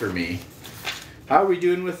not be for me. How are we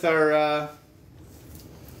doing with our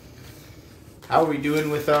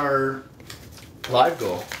live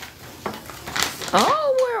goal?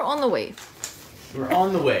 Oh, we're on the way. We're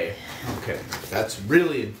on the way. Okay, that's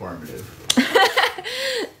really informative.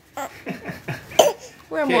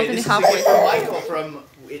 We're more than this halfway. is a gift from Michael from,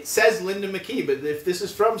 it says Linda McKee, but if this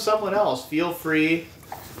is from someone else, feel free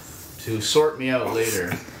to sort me out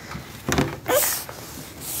later. It's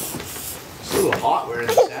a little hot wearing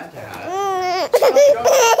the Santa hat.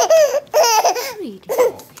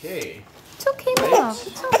 Okay. It's okay, Right. Mom.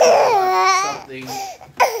 It's okay. Something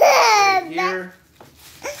right here.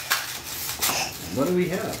 What do we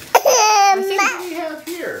have? What do we have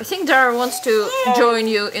here? I think Dara wants to join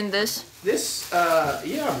you in this. This,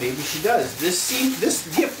 yeah, maybe she does. This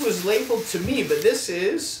gift was labeled to me, but this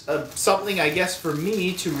is something, I guess, for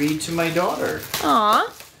me to read to my daughter. Aww.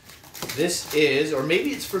 This is, or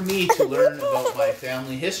maybe it's for me to learn about my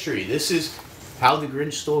family history. This is How the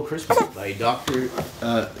Grinch Stole Christmas by Dr.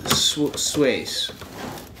 Swace.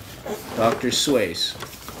 Dr. Swace.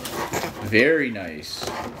 Very nice.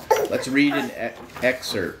 Let's read an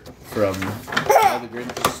excerpt from How the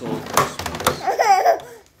Grinch Stole Christmas.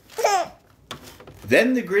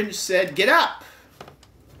 Then the Grinch said, "Get up!"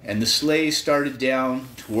 And the sleigh started down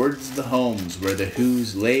towards the homes where the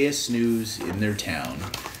Who's lay a snooze in their town.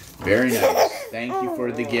 Very nice. Thank you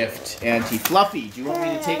for the gift, Auntie Fluffy. Do you want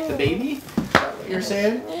me to take the baby? Is that what you're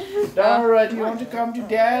saying? Dara, do you want to come to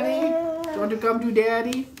Daddy? Do you want to come to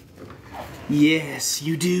Daddy? Yes,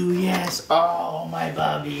 you do, yes. Oh, my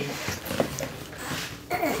Bobby.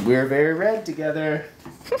 We're very red together.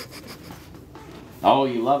 Oh,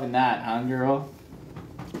 you loving that, huh, girl?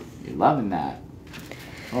 You're loving that.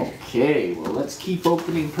 Okay, well, let's keep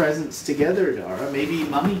opening presents together, Dara. Maybe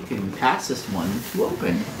Mommy can pass us one to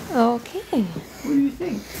open. Okay. What do you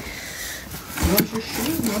think? You want your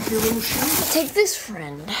shoe? You want your little shoe? Take this,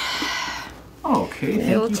 friend. Okay, thank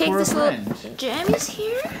We'll you take for this a little friend. jammies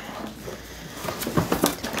here.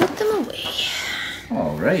 Put them away.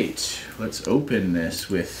 All right, let's open this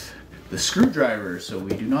with the screwdriver so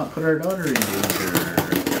we do not put our daughter in danger.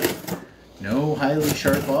 No highly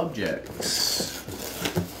sharp objects.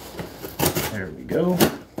 There we go.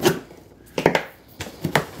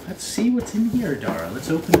 Let's see what's in here, Dara. Let's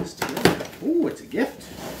open this together. Oh, it's a gift.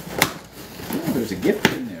 Oh, there's a gift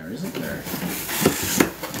in there, isn't there?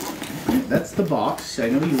 That's the box. I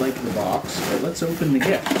know you like the box, but let's open the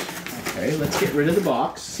gift. Okay, let's get rid of the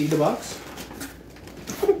box. See the box?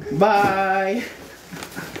 Bye.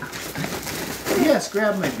 Yes,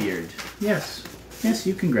 grab my beard. Yes. Yes,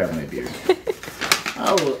 you can grab my beard.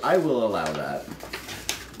 I will allow that.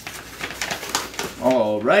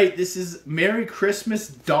 All right, this is Merry Christmas,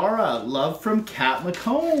 Dara. Love from Cat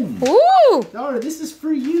McComb. Ooh! Dara, this is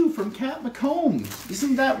for you from Cat McComb.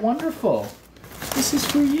 Isn't that wonderful? This is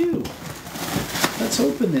for you. Let's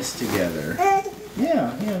open this together.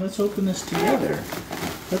 Yeah, let's open this together.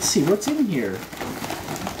 Let's see, what's in here?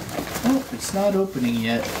 Oh, it's not opening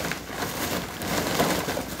yet.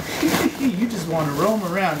 You just want to roam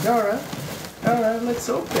around, Dara. Dara, let's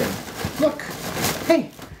open. Look.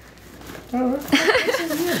 Hey. Dara, what's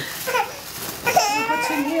in here? What's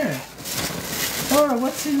in here? Dara,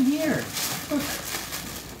 what's in here? Look.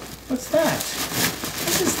 What's that?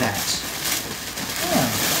 What is that?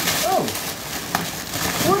 Oh.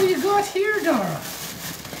 What do you got here, Dara?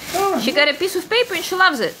 Dara, She got a piece of paper and she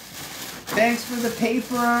loves it. thanks for the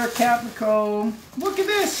paper, Capricorn. Look at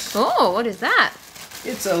this. Oh, what is that?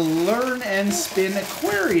 It's a learn and spin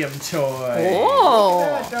aquarium toy. Oh. Look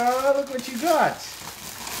at that, Dara. Look what you got.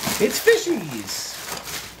 It's fishies.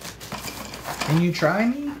 Can you try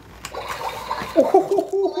me?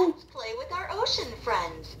 Let's play with our ocean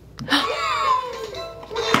friends.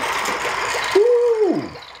 Ooh.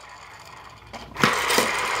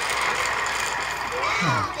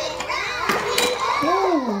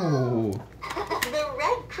 Oh. The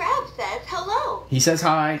red crab says hello. He says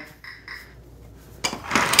hi.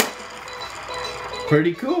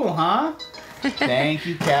 Pretty cool, huh? Thank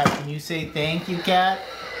you, Cat. Can you say thank you, Cat?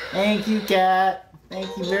 Thank you, Cat.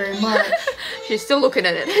 Thank you very much. She's still looking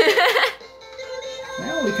at it.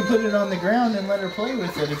 Well, we can put it on the ground and let her play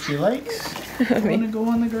with it if she likes. You want to go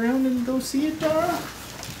on the ground and go see it, Dara?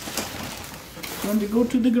 You want to go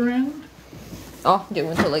to the ground? Oh, do you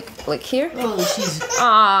want to like here? Oh,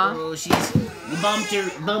 she's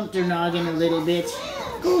bumped her noggin a little bit.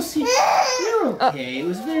 Go see. You're okay. It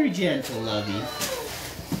was very gentle, Lovey.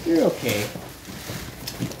 You're okay.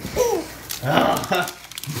 Oh,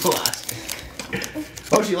 blast.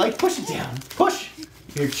 Oh, she likes push it down. Push.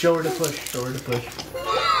 Here, show her to push. Show her to push.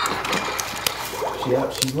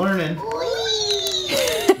 Yep, she's learning.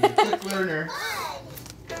 She's a quick learner.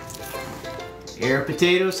 Air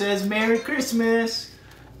Potato says Merry Christmas.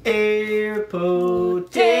 Air Potato.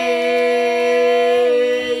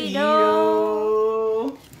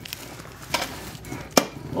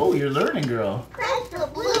 Oh, you're learning, girl. Press the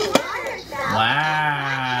blue water spout.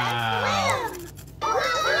 Wow.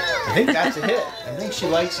 I think that's a hit. I think she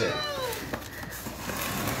likes it.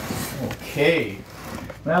 Okay.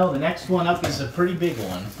 Well, the next one up is a pretty big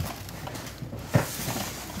one.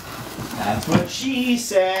 That's what she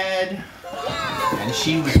said. And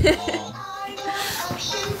she was wrong.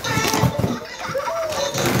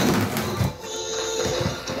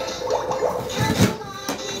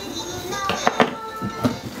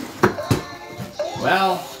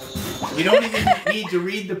 Well, you don't even need to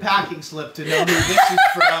read the packing slip to know who this is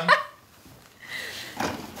from.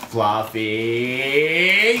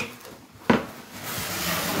 Fluffy.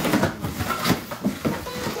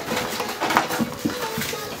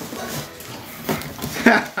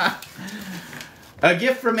 A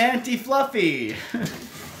gift from Auntie Fluffy.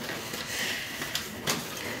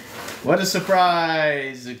 What a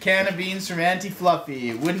surprise. A can of beans from Auntie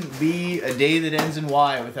Fluffy. It wouldn't be a day that ends in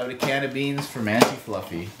Y without a can of beans from Auntie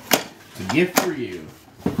Fluffy. It's a gift for you.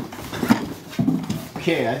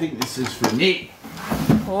 Okay, I think this is for me.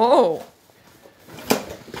 Oh.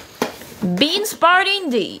 Beans party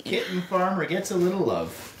indeed. Kitten farmer gets a little love.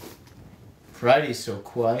 Friday's so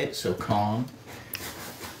quiet, so calm.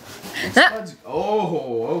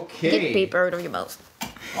 Oh, okay. Get paper out of your mouth.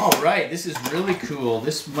 All right, this is really cool.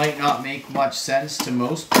 This might not make much sense to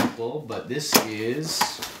most people, but this is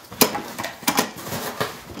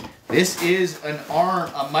an arm,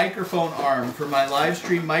 a microphone arm for my live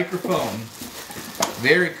stream microphone.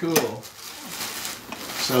 Very cool.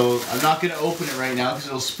 So I'm not going to open it right now because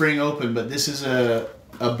it'll spring open, but this is a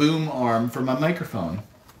boom arm for my microphone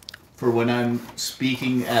for when I'm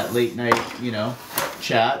speaking at late night, you know,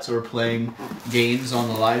 chats or playing games on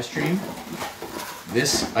the live stream.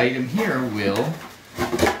 This item here will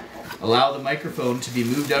allow the microphone to be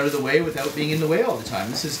moved out of the way without being in the way all the time.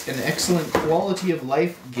 This is an excellent quality of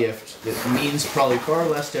life gift that means probably far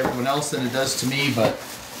less to everyone else than it does to me, but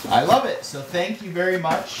I love it. So thank you very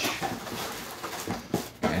much,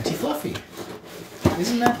 Auntie Fluffy.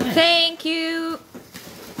 Isn't that nice? Thank you.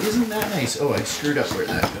 Isn't that nice? Oh, I screwed up where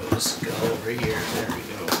that goes. Go over here. There we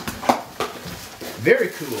go. Very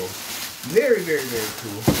cool. Very, very, very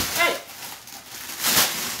cool. Hey!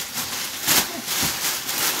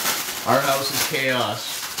 Our house is chaos.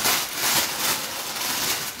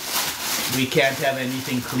 We can't have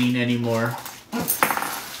anything clean anymore.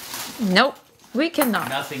 Nope, we cannot.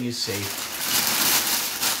 Nothing is safe.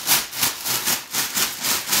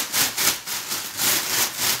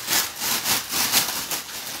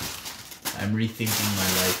 I'm rethinking my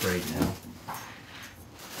life right now.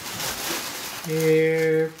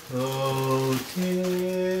 Air potato.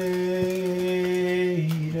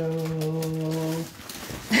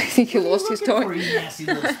 I think you lost his toy. You nasty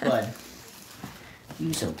little spud.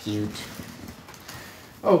 You're so cute.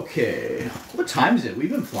 Okay, what time is it? We've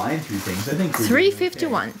been flying through things. I think we're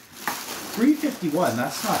 3:51. Okay. 3:51.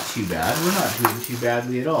 That's not too bad. We're not doing too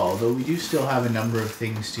badly at all. Though we do still have a number of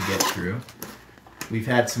things to get through. We've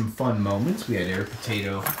had some fun moments. We had Air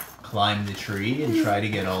Potato climb the tree and try to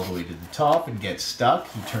get all the way to the top and get stuck.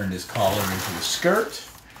 He turned his collar into a skirt.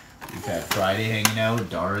 We've had Friday hanging out.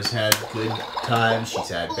 Dara's had good times. She's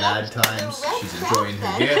had bad times. She's enjoying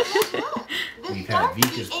her gifts. We've had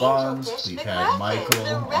Vika's bonds. We've had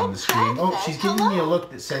Michael on the stream. Oh, she's giving me a look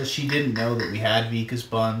that says she didn't know that we had Vika's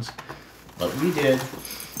bonds, but we did.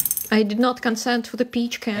 I did not consent for the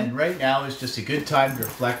peach can. And right now is just a good time to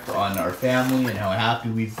reflect on our family and how happy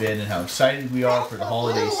we've been and how excited we are for the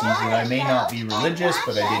holiday season. I may not be religious,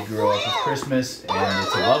 but I did grow up with Christmas, and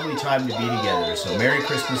it's a lovely time to be together. So Merry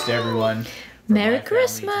Christmas to everyone. From Merry my family to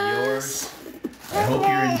Christmas. yours. I hope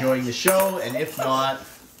you're enjoying the show, and if not,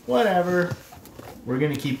 whatever. We're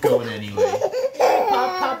going to keep going anyway.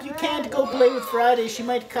 Pop, you can't go play with Friday. She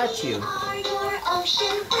might cut you.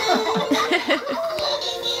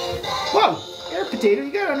 Whoa! Air Potato,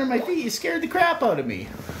 you got under my feet. You scared the crap out of me.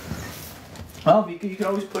 Well, you can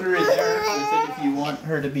always put her in there with it if you want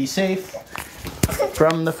her to be safe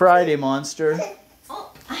from the Friday monster.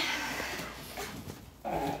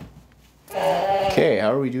 Okay,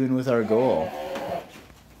 how are we doing with our goal?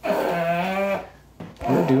 We're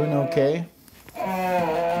doing okay.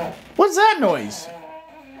 What's that noise?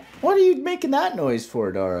 What are you making that noise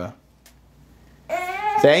for, Dara?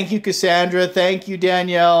 Thank you, Cassandra. Thank you,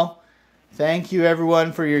 Danielle. Thank you,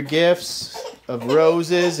 everyone, for your gifts of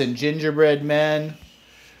roses and gingerbread men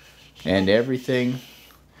and everything.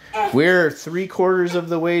 We're 3/4 of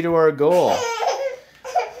the way to our goal.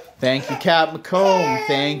 Thank you, Kat McComb.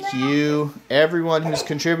 Thank you, everyone who's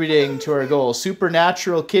contributing to our goal.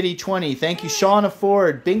 Supernatural Kitty 20. Thank you, Shauna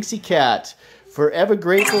Ford, Binksy Cat, Forever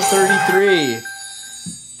Grateful 33.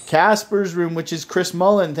 Casper's Room, which is Chris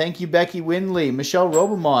Mullen. Thank you, Becky Windley, Michelle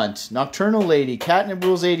Robamont, Nocturnal Lady, Catnip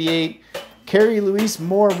Rules 88, Carrie Louise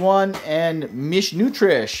Moore 1, and Mish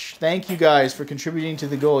Nutrish. Thank you guys for contributing to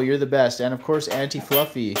the goal. You're the best. And of course, Auntie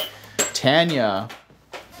Fluffy, Tanya.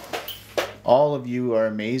 All of you are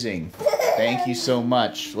amazing. Thank you so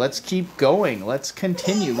much. Let's keep going. Let's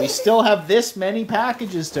continue. We still have this many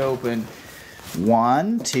packages to open.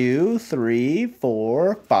 1, 2, 3,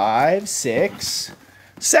 4, 5, 6,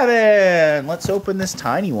 7. Let's open this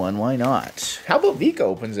tiny one. Why not? How about Vika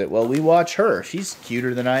opens it? Well, we watch her. She's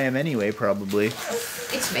cuter than I am anyway, probably.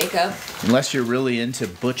 It's makeup. Unless you're really into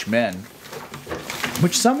butch men.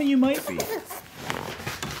 Which some of you might be.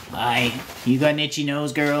 Hi. You got an itchy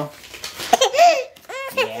nose, girl?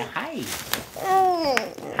 Yeah, hi.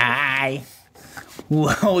 Hi.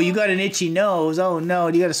 Whoa, you got an itchy nose. Oh,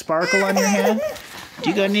 no. Do you got a sparkle on your hand? Do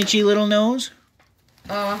you got an itchy little nose?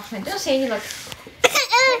 I don't see any, like...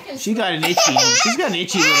 She's got an itchy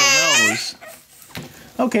little nose.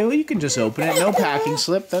 Okay, well, you can just open it. No packing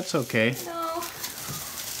slip. That's okay. No.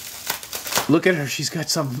 Look at her. She's got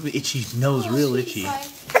some itchy nose, real itchy.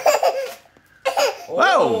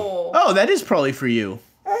 Oh. Oh, that is probably for you.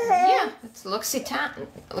 Yeah, it's L'Occitane.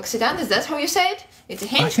 L'Occitane, is that how you say it? It's a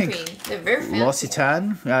hand cream. They're very fancy.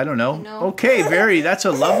 L'Occitane? I don't know. No. Okay, that's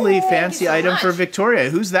a lovely fancy so item for much. Victoria.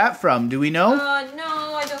 Who's that from? Do we know?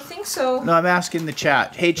 No, I don't think so. No, I'm asking the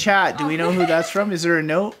chat. Hey, chat, do we know who that's from? Is there a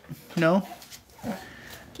note? No?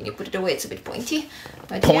 Can you put it away? It's a bit pointy.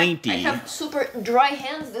 But Pointy. Yeah, I have super dry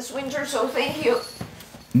hands this winter, so thank you.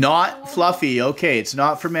 Not Fluffy. Okay, it's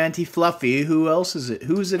not from Auntie Fluffy. Who else is it?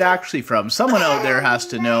 Who is it actually from? Someone out there has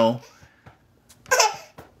to know.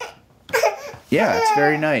 Yeah, it's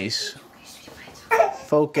very nice.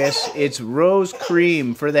 Focus. It's rose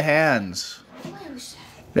cream for the hands.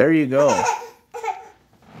 There you go.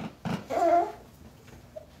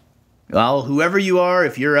 Well, whoever you are,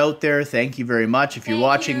 if you're out there, thank you very much. If you're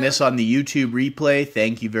watching this on the YouTube replay,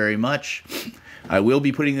 thank you very much. I will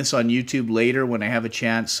be putting this on YouTube later when I have a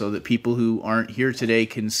chance so that people who aren't here today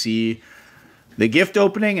can see the gift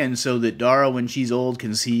opening and so that Dara, when she's old,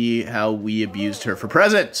 can see how we abused her for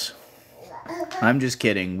presents. I'm just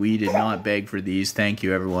kidding. We did not beg for these. Thank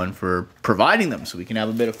you, everyone, for providing them so we can have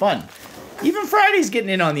a bit of fun. Even Friday's getting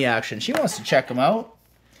in on the action. She wants to check them out.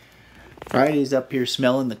 Friday's up here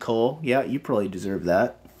smelling the coal. Yeah, you probably deserve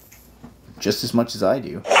that. Just as much as I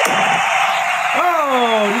do.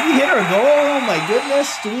 Oh, did we hit our goal? Oh my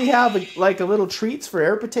goodness. Do we have like a little treats for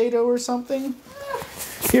Air Potato or something?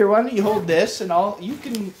 Here, why don't you hold this and you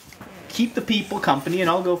can keep the people company and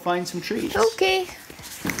I'll go find some treats. Okay.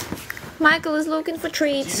 Michael is looking for Do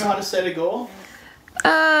treats. you know how to set a goal?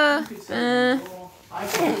 I can do it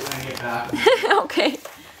when I get back. Okay.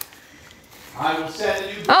 I will set a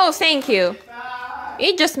new goal. Oh, thank you.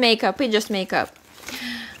 It just makeup. We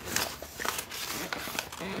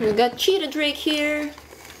got Cheetah Drake here.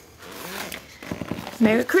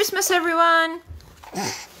 Merry Christmas, everyone.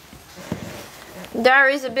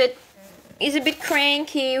 Dara is a bit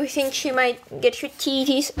cranky. We think she might get her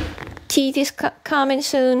teethies coming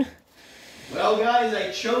soon. Well, guys,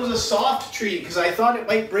 I chose a soft treat because I thought it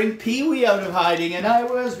might bring Peawee out of hiding, and I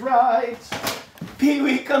was right.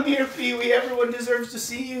 Peawee, come here, Peawee. Everyone deserves to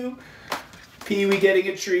see you. Peawee getting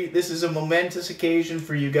a treat. This is a momentous occasion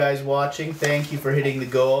for you guys watching. Thank you for hitting the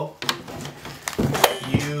goal.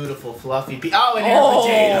 Beautiful, fluffy Peawee. Oh, an Air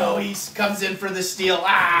Potato. He comes in for the steal.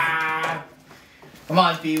 Ah! Come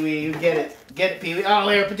on, Peawee. Get it. Get it, Peawee. Oh,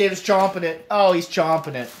 Air Potato's chomping it. Oh, he's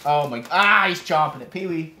chomping it. Oh, my. Ah, he's chomping it.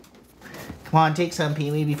 Peawee. Come on, take some,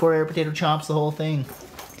 Peawee, before Air Potato chomps the whole thing.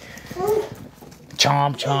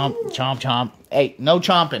 Chomp, chomp, chomp, chomp. Hey, no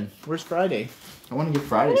chomping. Where's Friday? I want to give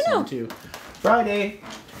Friday some, too. Friday.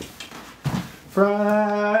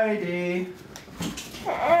 Friday.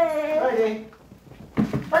 Friday.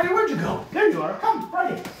 Friday, where'd you go? There you are. Come,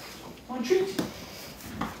 Friday. Want a treat?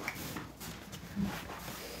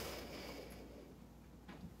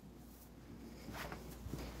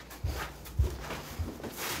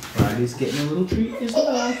 Friday's getting a little treat as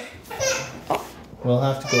well. We'll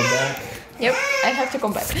have to go back. Yep, I have to go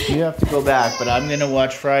back. You have to go back, but I'm going to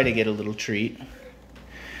watch Friday get a little treat.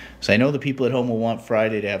 So I know the people at home will want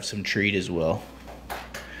Friday to have some treat as well.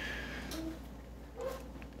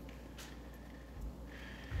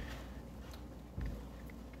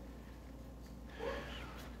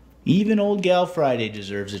 Even old gal Friday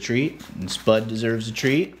deserves a treat, and Spud deserves a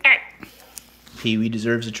treat. Peawee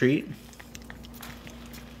deserves a treat.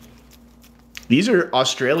 These are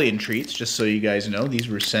Australian treats, just so you guys know. These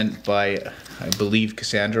were sent by, I believe,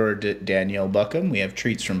 Cassandra or Danielle Buckham. We have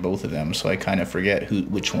treats from both of them, so I kind of forget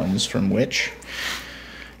which one's from which.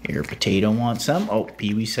 Air Potato wants some. Oh,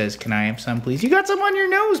 Peawee says, can I have some, please? You got some on your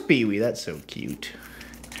nose, Peawee. That's so cute.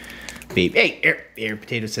 Babe, hey, Air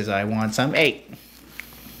Potato says, I want some. Hey.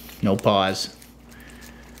 No pause.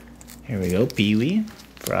 Here we go, Peawee.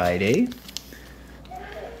 Friday.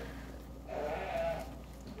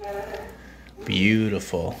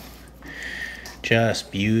 Beautiful.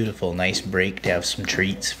 Just beautiful. Nice break to have some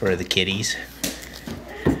treats for the kitties.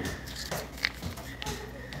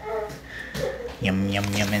 Yum, yum,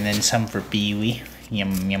 yum. And then some for Peawee.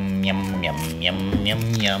 Yum, yum, yum, yum, yum,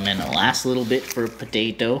 yum, yum. And the last little bit for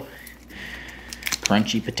Potato.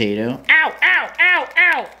 Crunchy Potato. Ow, ow, ow,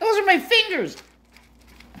 ow. Those are my fingers.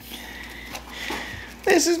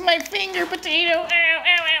 This is my finger, Potato. Ow, ow,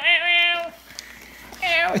 ow, ow, ow.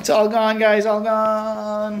 Ow, it's all gone, guys, all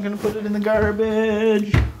gone. I'm gonna put it in the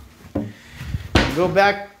garbage. Go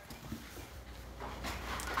back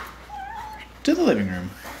to the living room.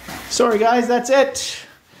 Sorry, guys, that's it.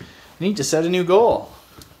 I need to set a new goal.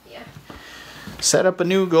 Yeah. Set up a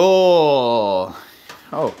new goal.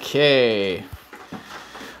 Okay.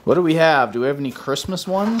 What do we have? Do we have any Christmas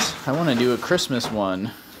ones? I want to do a Christmas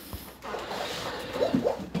one. Let's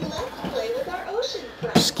play with our ocean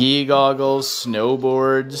friends. Ski goggles,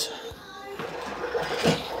 snowboards.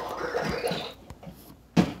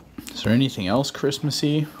 Is there anything else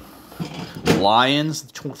Christmassy? Lions,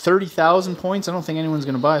 30,000 points. I don't think anyone's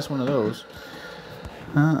going to buy us one of those.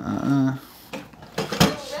 The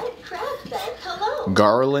red crab says hello.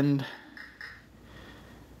 Garland.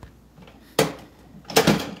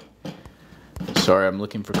 Sorry, I'm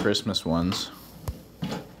looking for Christmas ones.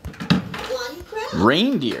 One crab.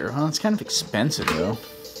 Reindeer. Well, it's kind of expensive, though.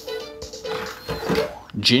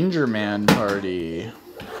 Ginger Man Party.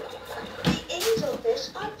 The angelfish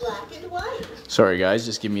are black and white. Sorry, guys.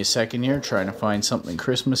 Just give me a second here. Trying to find something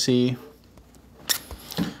Christmassy.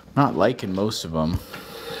 Not liking most of them.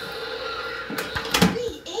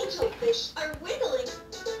 The angelfish are wiggling.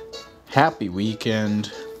 Happy weekend.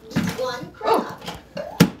 One crab.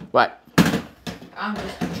 What? I'm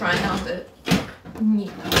just trying out the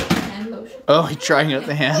hand lotion. Oh, you're trying out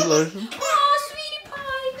the hand lotion? Oh, sweetie The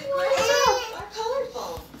pie. crabs are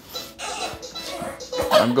colorful.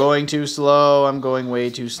 I'm going too slow. I'm going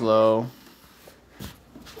way too slow.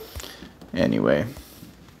 Anyway.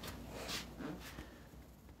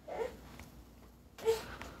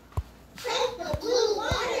 Press the blue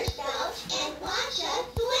water spout and watch us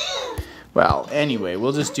swim. Well, anyway,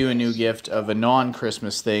 we'll just do a new gift of a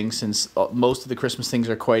non-Christmas thing since most of the Christmas things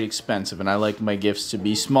are quite expensive and I like my gifts to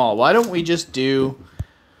be small. Why don't we just do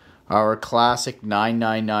our classic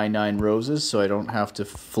 9999 roses so I don't have to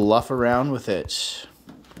fluff around with it.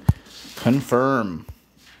 Confirm.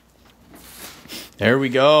 There we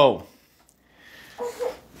go.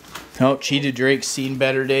 Oh, Cheetah Drake's seen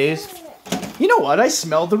better days. You know what? I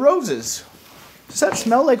smelled the roses. Does that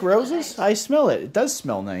smell like roses? I smell it. It does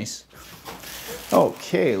smell nice.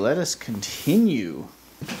 Okay, let us continue.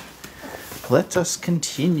 Let us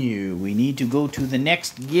continue. We need to go to the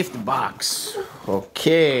next gift box.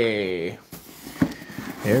 Okay.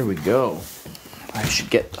 There we go. I should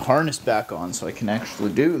get the harness back on so I can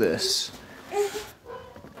actually do this.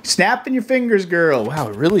 Snapping your fingers, girl. Wow,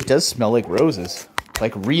 it really does smell like roses.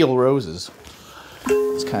 Like real roses.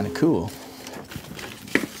 It's kind of cool.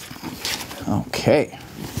 Okay.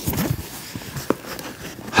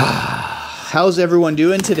 How's everyone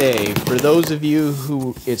doing today? For those of you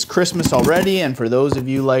who it's Christmas already, and for those of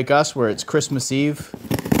you like us where it's Christmas Eve,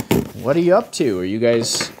 what are you up to? Are you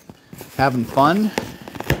guys having fun?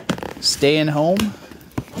 Staying home?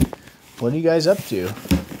 What are you guys up to?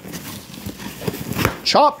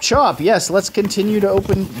 Chop, chop. Yes, let's continue to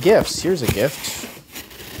open gifts. Here's a gift.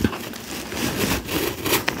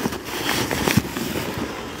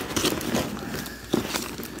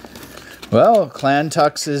 Well, Clan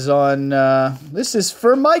Tux is on, this is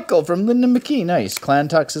for Michael from Linda McKee. Nice. Clan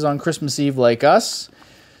Tux is on Christmas Eve like us.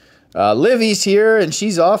 Livy's here, and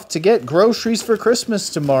she's off to get groceries for Christmas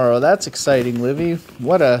tomorrow. That's exciting, Livy.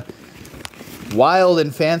 What a wild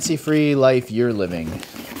and fancy-free life you're living.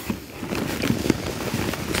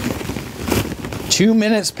 2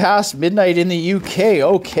 minutes past midnight in the UK.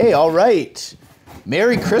 Okay, all right.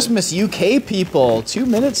 Merry Christmas, UK people. 2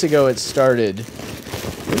 minutes ago it started.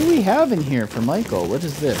 What do we have in here for Michael? What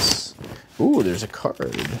is this? Ooh, there's a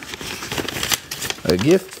card. A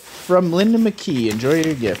gift from Linda McKee. Enjoy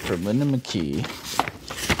your gift from Linda McKee.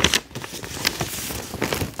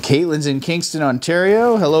 Caitlin's in Kingston,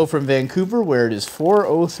 Ontario. Hello from Vancouver, where it is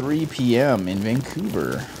 4:03 p.m. in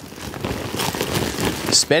Vancouver.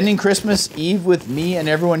 Spending Christmas Eve with me and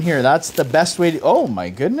everyone here. That's the best way to... Oh, my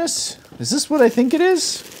goodness. Is this what I think it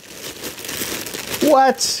is?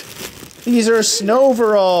 What? These are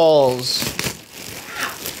snowveralls.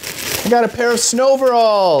 I got a pair of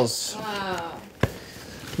snowveralls. Wow.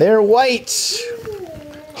 They're white.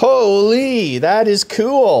 Holy, that is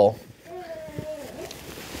cool.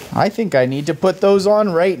 I think I need to put those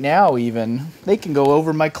on right now even. They can go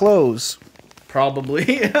over my clothes.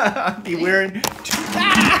 Probably. I'd be wearing...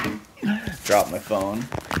 Drop my phone.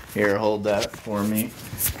 Here, hold that for me.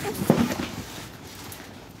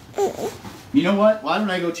 You know what? Why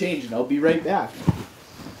don't I go change and I'll be right back.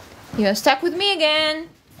 You're stuck with me again.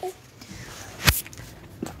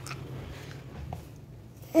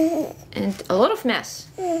 And a lot of mess.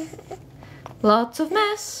 Lots of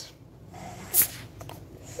mess.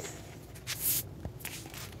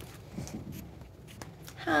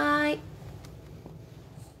 Hi.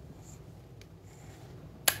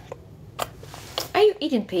 Are you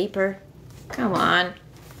eating paper? Come on.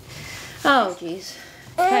 Oh, jeez.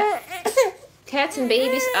 Cats and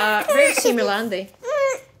babies are very similar, aren't they?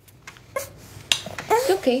 It's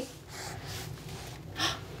okay.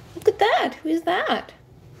 Look at that. Who is that?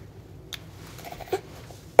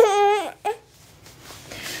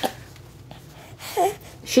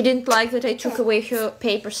 She didn't like that I took away her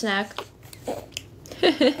paper snack.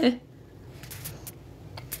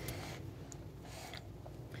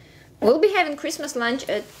 We'll be having Christmas lunch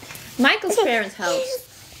at Michael's parents' house.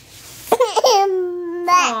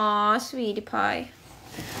 Aw, sweetie pie.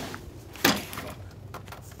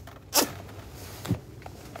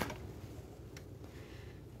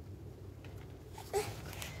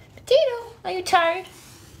 Potato, are you tired?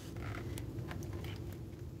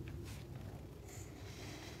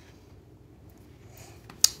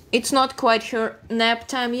 It's not quite her nap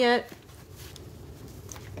time yet.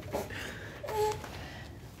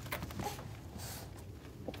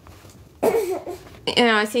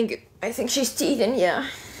 Yeah, I think she's teething, yeah.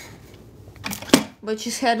 But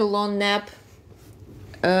she's had a long nap.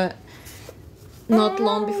 Not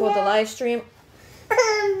long before the live stream.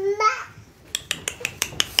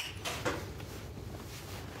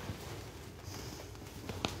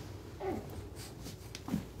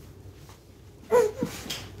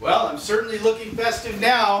 Well, I'm certainly looking festive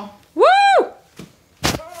now. Woo!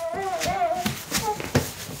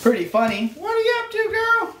 Pretty funny. What are you up to,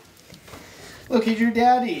 girl? Look at your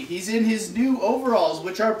daddy. He's in his new overalls,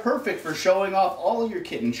 which are perfect for showing off all of your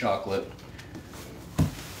kitten chocolate.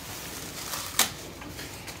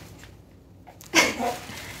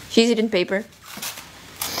 She's eating paper.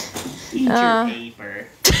 Eat your paper.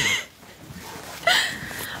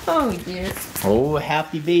 Oh dear. Oh, a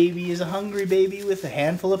happy baby is a hungry baby with a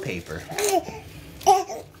handful of paper.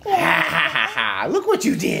 Ha ha ha ha! Look what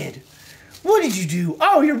you did! What did you do?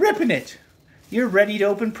 Oh, you're ripping it! You're ready to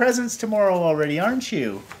open presents tomorrow already, aren't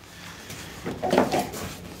you?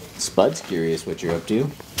 Spud's curious what you're up to.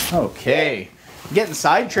 Okay. I'm getting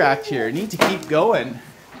sidetracked here. I need to keep going.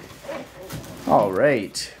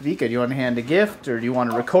 Alright. Vika, do you want to hand a gift or do you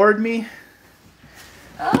want to record me?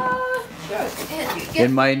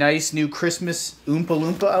 In my nice new Christmas Oompa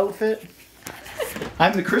Loompa outfit.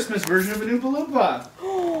 I'm the Christmas version of an Oompa Loompa.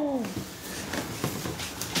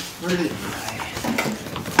 Where did I?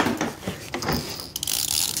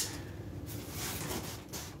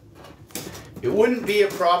 It wouldn't be a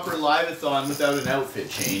proper live-a-thon without an outfit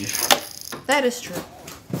change. That is true.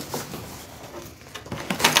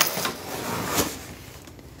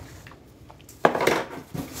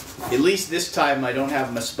 At least this time I don't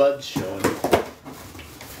have my spuds showing.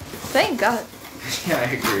 Thank God. Yeah,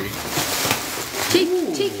 I agree.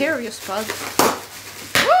 Take care of your spud.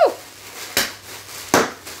 Woo!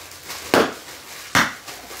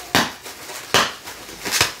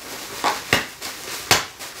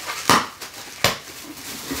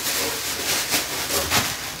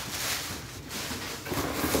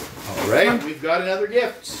 Alright, we've got another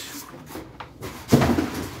gift.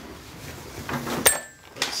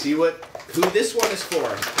 Let's see who this one is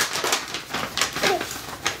for.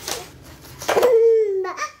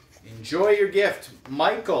 Enjoy your gift,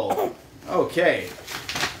 Michael. Okay.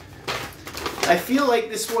 I feel like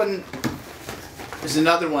this one is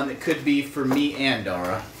another one that could be for me and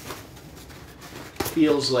Dara.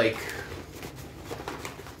 Feels like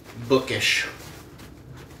bookish.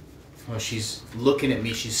 Oh, she's looking at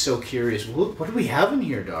me. She's so curious. What do we have in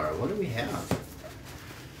here, Dara? What do we have?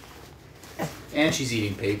 And she's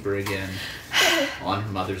eating paper again on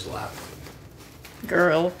her mother's lap.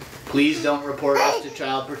 Girl. Please don't report us to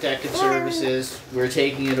Child Protective Services. We're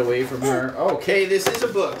taking it away from her. Okay, this is a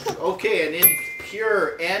book. Okay, and in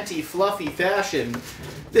pure anti-fluffy fashion,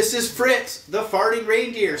 this is Fritz, the farting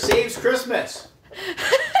reindeer saves Christmas.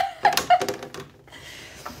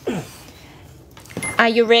 Are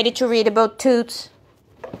you ready to read about Toots?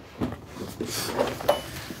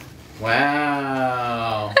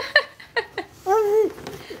 Wow.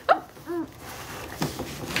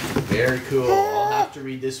 Very cool. I'll have to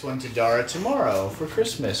read this one to Dara tomorrow for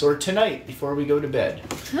Christmas, or tonight before we go to bed.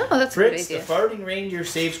 Oh, that's Fritz, a good idea. the farting reindeer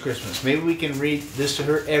saves Christmas. Maybe we can read this to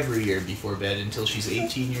her every year before bed until she's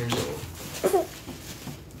 18 years old.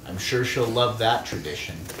 I'm sure she'll love that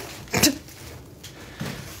tradition.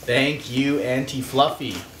 Thank you, Auntie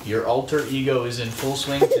Fluffy. Your alter ego is in full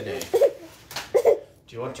swing today.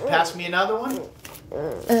 Do you want to pass me another one?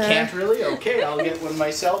 Can't really? Okay, I'll get one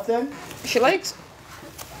myself then. She likes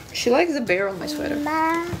the bear on my sweater.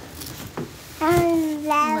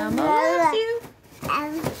 Mama loves you.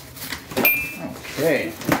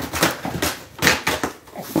 Okay.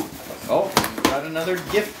 Oh, got another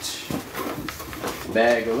gift.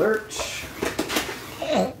 Bag alert.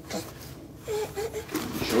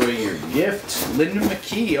 Enjoy your gift. Linda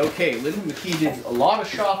McKee. Okay, Linda McKee did a lot of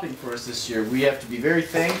shopping for us this year. We have to be very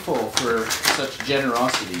thankful for such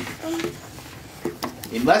generosity.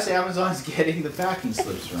 Unless Amazon's getting the packing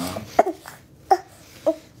slips wrong.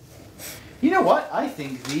 You know what? I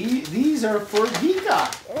think these are for Vika.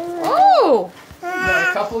 Oh! Got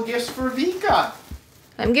a couple gifts for Vika.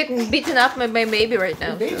 I'm getting beaten up by my baby right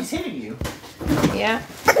now. The baby's hitting you. Yeah.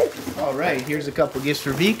 All right, here's a couple gifts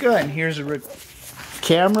for Vika, and here's a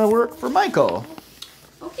camera work for Michael.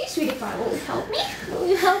 Okay, sweetie pie, will you help me? Will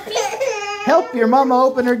you help me? Help your mama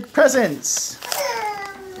open her presents.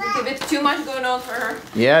 A bit too much going on for her.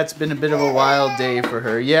 Yeah, it's been a bit of a wild day for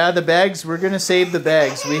her. Yeah, the bags, we're going to save the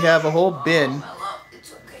bags. We have a whole bin.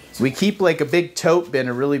 It's okay. We keep like a big tote bin,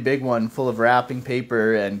 a really big one, full of wrapping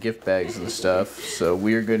paper and gift bags and stuff. So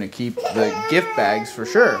we're going to keep the gift bags for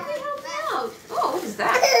sure. Oh, what is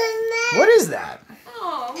that? What is that?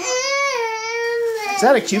 Oh, Is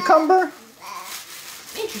that a cucumber?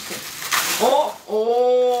 interesting. Oh,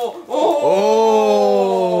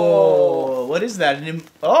 what is that? It's an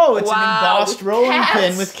embossed rolling cats.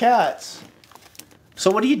 pin with cats.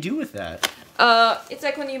 So what do you do with that? It's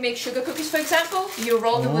like when you make sugar cookies, for example. You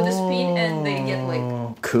roll them with a spoon and they get like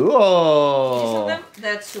piece of cool. them.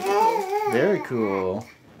 That's super cool. Very cool.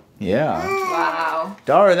 Yeah. Wow.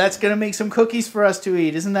 Dara, that's gonna make some cookies for us to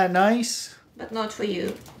eat. Isn't that nice? But not for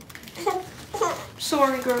you.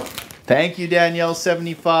 Sorry, girl. Thank you,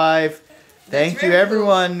 Danielle75. Thank you, very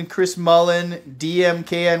everyone. Chris Mullen,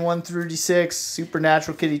 DMKN136,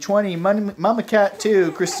 Supernatural Kitty 20, Mama Cat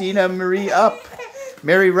 2, Christina Marie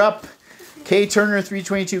Mary Rupp, K Turner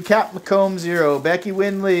 322, Cat McComb 0, Becky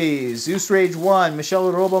Winley, Zeus Rage 1,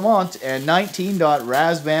 Michelle Robamont, and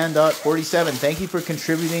 19.razvan.47. Thank you for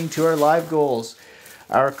contributing to our live goals.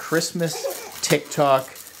 Our Christmas TikTok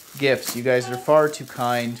gifts. You guys are far too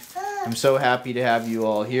kind. I'm so happy to have you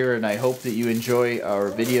all here, and I hope that you enjoy our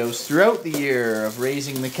videos throughout the year of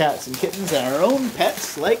raising the cats and kittens and our own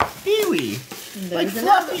pets like Peawee. Like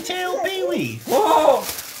Fluffy Tail Peawee. Whoa!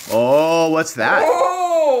 Oh, what's that?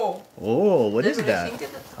 Whoa! Oh, what is What do you that? think it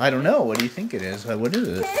is? I don't know. What do you think it is? What is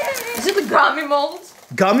it? Is it the gummy molds?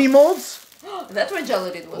 Gummy molds? That's what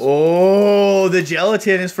gelatin was. Oh, the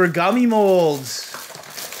gelatin is for gummy molds.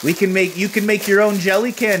 You can make your own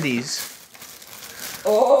jelly candies.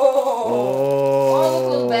 Oh,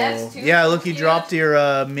 little bags too. Yeah, look, you Cute. dropped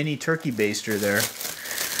your mini turkey baster there.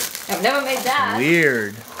 I've never made that.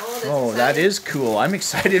 Weird. Oh, That is cool. I'm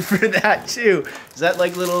excited for that too. Is that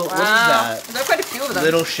like little, what is that? There are quite a few of them.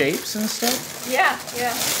 Little shapes and stuff? Yeah.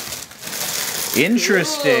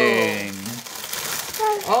 Interesting.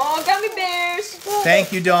 Oh, gummy bears.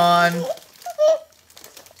 Thank you, Dawn.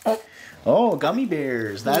 Oh, gummy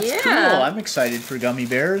bears. That's Yeah. cool. I'm excited for gummy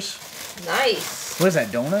bears. Nice. What is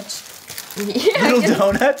that, donuts? Yeah. Little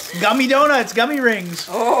donuts? Gummy donuts, gummy rings.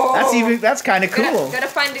 Oh. That's kind of cool. Gotta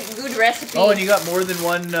find a good recipe. Oh, and you got more than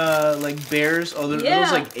one, like, bears? Oh, are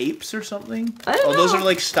those, like, apes or something? I don't know. Those are,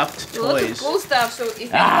 like, stuffed Lots of toys. cool stuff. So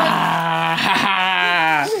if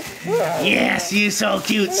Yes, you so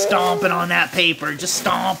cute stomping on that paper. Just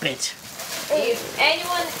stomp it.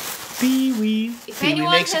 anyone Peawee. If Peawee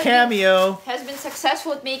anyone makes a has cameo. has been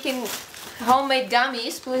successful at making homemade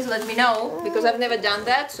gummies, please let me know, because I've never done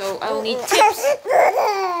that, so I will need tips.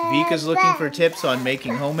 Vika's looking for tips on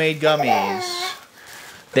making homemade gummies.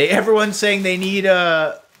 Everyone's saying they need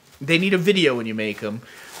a video when you make them.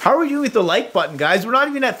 How are we doing with the like button, guys? We're not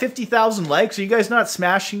even at 50,000 likes. Are you guys not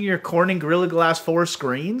smashing your Corning Gorilla Glass 4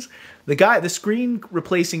 screens? The screen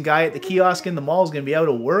replacing guy at the kiosk in the mall is going to be out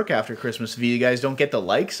of work after Christmas if you guys don't get the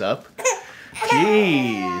likes up.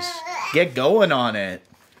 Jeez. Get going on it.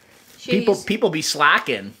 People be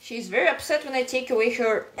slacking. She's very upset when I take away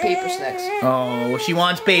her paper snacks. Oh, she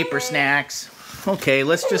wants paper snacks. Okay,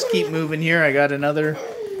 let's just keep moving here. I got another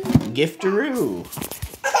giftaroo.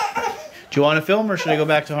 Do you want to film or should I go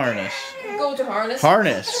back to harness? Go to harness.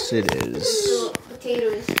 Harness it is. Little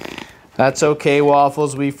potatoes. That's okay,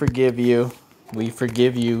 Waffles. We forgive you. We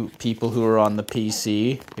forgive you, people who are on the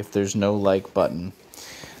PC, if there's no like button.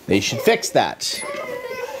 They should fix that.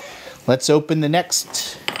 Let's open the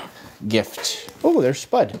next gift. Oh, there's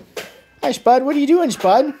Spud. Hi, Spud. What are you doing,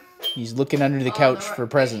 Spud? He's looking under the couch for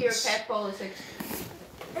presents. Pet politics.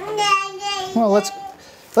 Well,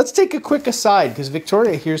 let's take a quick aside because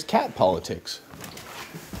Victoria hears cat politics.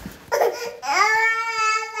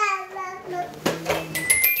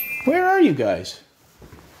 Where are you guys?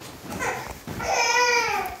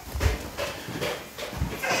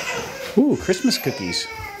 Ooh, Christmas cookies.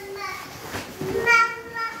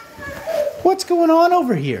 What's going on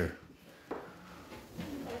over here?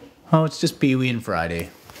 Oh, it's just Peawee and Friday.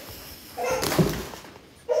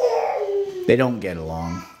 They don't get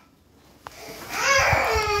along.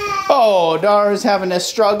 Oh, Dara's having a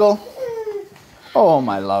struggle. Oh,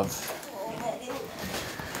 my love.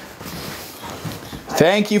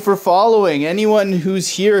 Thank you for following. Anyone who's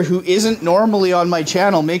here who isn't normally on my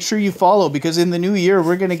channel, make sure you follow, because in the new year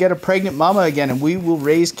we're going to get a pregnant mama again, and we will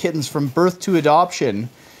raise kittens from birth to adoption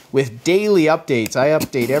with daily updates. I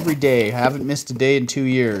update every day. I haven't missed a day in 2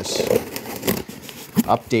 years.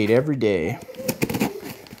 Update every day.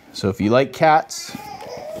 So if you like cats,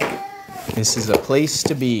 this is a place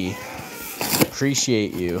to be.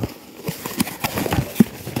 Appreciate you.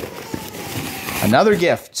 Another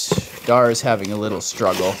gift. Dara's having a little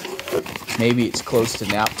struggle. Maybe it's close to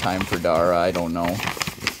nap time for Dara. I don't know.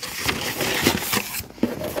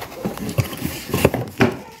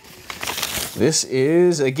 This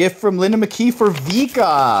is a gift from Linda McKee for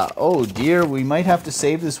Vika. Oh dear, we might have to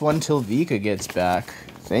save this one till Vika gets back.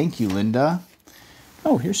 Thank you, Linda.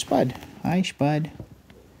 Oh, here's Spud. Hi, Spud.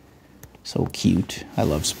 So cute. I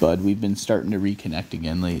love Spud. We've been starting to reconnect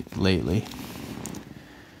again lately. Do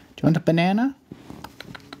you want a banana?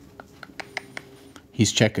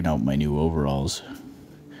 He's checking out my new overalls.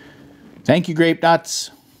 Thank you, Grape Nuts.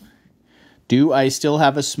 Do I still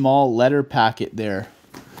have a small letter packet there?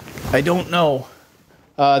 I don't know.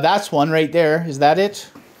 That's one right there. Is that it?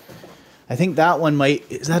 I think that one might...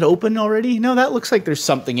 Is that open already? No, that looks like there's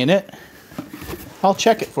something in it. I'll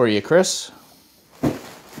check it for you, Chris.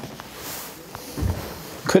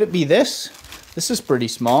 Could it be this? This is pretty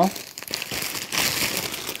small.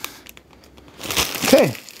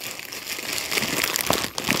 Okay.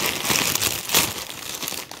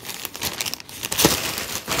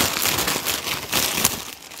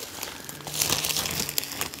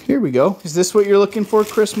 Here we go. Is this what you're looking for,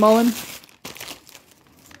 Chris Mullen?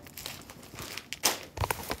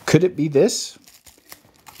 Could it be this?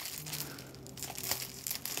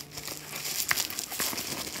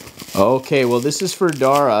 Okay, well this is for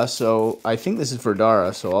Dara, so I think this is for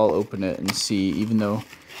Dara, so I'll open it and see, even though...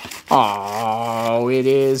 Oh, it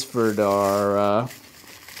is for Dara.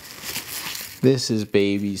 This is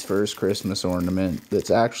baby's first Christmas ornament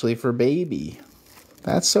that's actually for baby.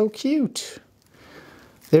 That's so cute.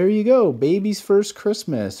 There you go, baby's first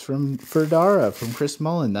Christmas for Dara, from Chris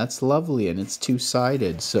Mullen. That's lovely, and it's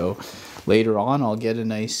two-sided. So later on, I'll get a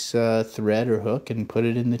nice thread or hook and put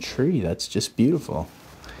it in the tree. That's just beautiful.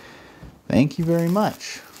 Thank you very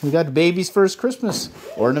much. We got baby's first Christmas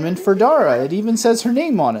ornament for Dara. It even says her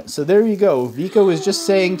name on it. So there you go. Vika was just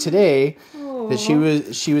saying today that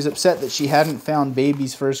she was upset that she hadn't found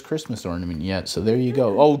baby's first Christmas ornament yet. So there you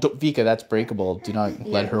go. Oh, Vika, that's breakable. Do not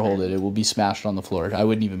let her hold it. It will be smashed on the floor. I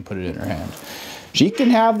wouldn't even put it in her hand. She can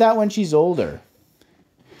have that when she's older.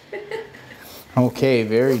 Okay,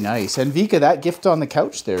 very nice. And Vika, that gift on the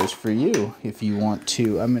couch there is for you if you want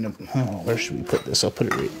to. I'm going to... Oh, where should we put this? I'll put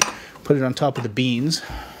it on top of the beans.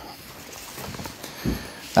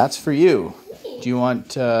 That's for you. Do you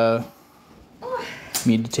want...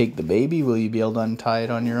 me to take the baby? Will you be able to untie it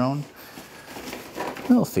on your own?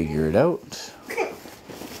 We'll figure it out.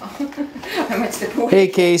 What's the point? Hey,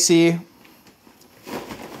 Casey. Hey,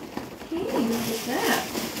 what is that?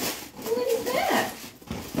 What is that?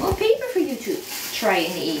 More paper for you to try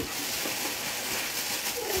and eat.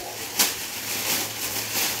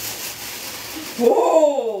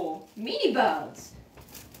 Whoa! Mini bugs.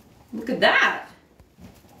 Look at that.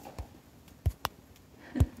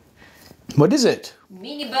 What is it?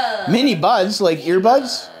 Mini buds. Mini buds? Like Mini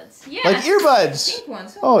earbuds? Buds. Yes. Like earbuds? Pink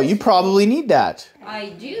ones. Oh, you probably need that.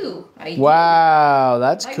 I do. I do. Wow,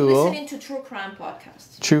 that's Like cool. listening to true crime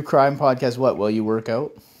podcasts. True crime podcast, what? While you work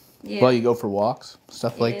out? Yeah. While you go for walks?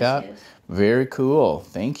 Stuff like that? Yes. Very cool.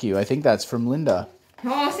 Thank you. I think that's from Linda.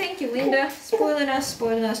 Oh, thank you, Linda. Spoiling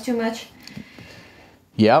us too much.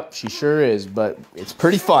 Yep, she sure is, but it's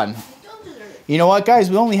pretty fun. Don't deserve it. You know what,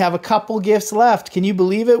 guys? We only have a couple gifts left. Can you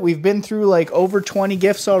believe it? We've been through like over 20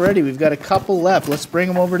 gifts already. We've got a couple left. Let's bring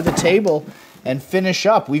them over to the table and finish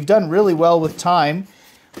up. We've done really well with time.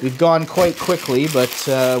 We've gone quite quickly,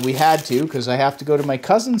 but we had to because I have to go to my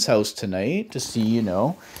cousin's house tonight to see, you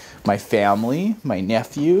know, my family, my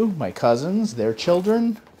nephew, my cousins, their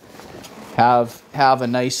children. Have a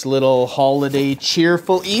nice little holiday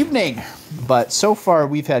cheerful evening. But so far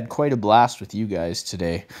we've had quite a blast with you guys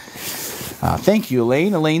today. Thank you,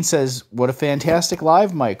 Elaine. Elaine says, what a fantastic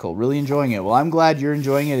live, Michael. Really enjoying it. Well, I'm glad you're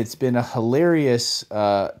enjoying it. It's been a hilarious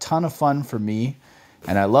ton of fun for me.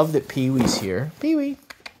 And I love that Peewee's here. Peewee.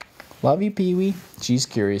 Love you, Peewee. She's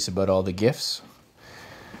curious about all the gifts.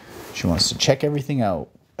 She wants to check everything out.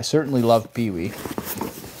 I certainly love Peewee.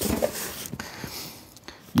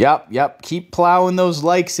 Yep. Keep plowing those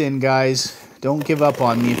likes in, guys. Don't give up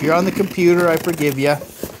on me. If you're on the computer, I forgive you.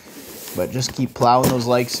 But just keep plowing those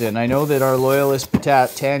likes in. I know that our loyalist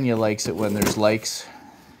Tanya likes it when there's likes.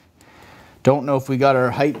 Don't know if we got our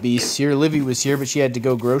hype beasts here. Livy was here, but she had to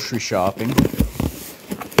go grocery shopping.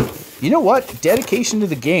 You know what? Dedication to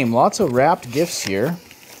the game. Lots of wrapped gifts here.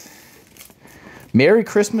 Merry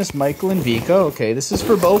Christmas, Michael and Vika. Okay, this is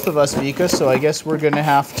for both of us, Vika, so I guess we're going to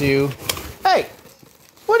have to... Hey!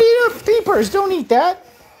 What are you doing? Peepers, don't eat that!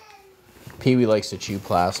 Peewee likes to chew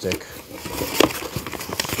plastic.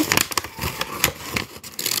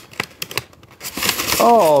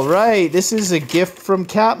 All right, this is a gift from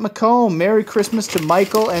Cat McComb. Merry Christmas to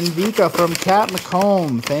Michael and Vika from Cat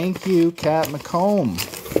McComb. Thank you, Cat McComb.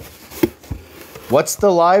 What's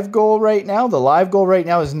the live goal right now? The live goal right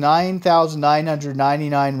now is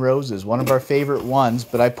 9,999 roses, one of our favorite ones,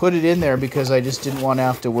 but I put it in there because I just didn't want to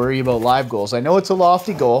have to worry about live goals. I know it's a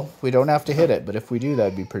lofty goal. We don't have to hit it, but if we do,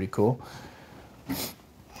 that'd be pretty cool.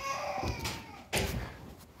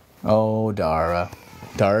 Oh, Dara.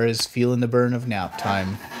 Dara is feeling the burn of nap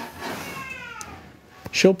time.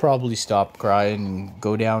 She'll probably stop crying and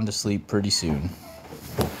go down to sleep pretty soon.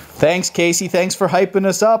 Thanks, Casey. Thanks for hyping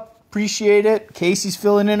us up. Appreciate it. Casey's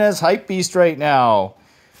filling in as hype beast right now.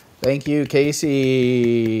 Thank you,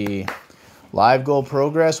 Casey. Live goal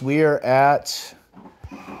progress. We are at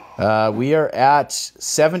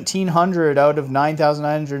 1,700 out of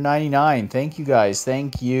 9,999. Thank you, guys.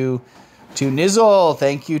 Thank you to Nizzle.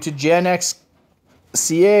 Thank you to Gen X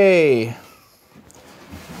CA.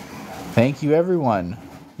 Thank you, everyone.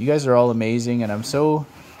 You guys are all amazing, and I'm so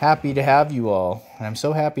happy to have you all. And I'm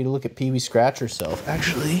so happy to look at Peewee scratch herself.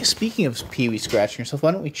 Actually, speaking of Peewee scratching herself,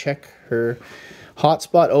 why don't we check her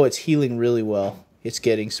hotspot? Oh, it's healing really well. It's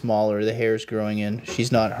getting smaller. The hair's growing in.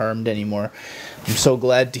 She's not harmed anymore. I'm so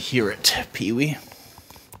glad to hear it, Peewee.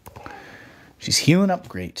 She's healing up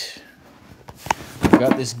great. I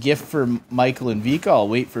got this gift for Michael and Vika. I'll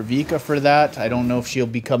wait for Vika for that. I don't know if she'll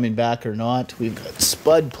be coming back or not. We've got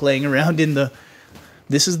Spud playing around in the...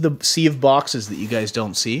 This is the sea of boxes that you guys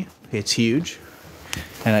don't see. It's huge.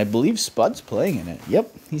 And I believe Spud's playing in it.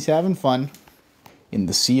 Yep, he's having fun in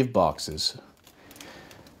the sea of boxes.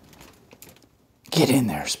 Get in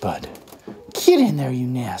there, Spud. Get in there, you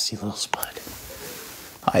nasty little Spud.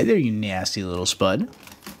 Hi there, you nasty little Spud.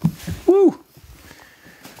 Woo!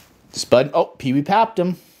 Spud, oh, Peewee papped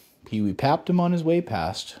him. Peewee papped him on his way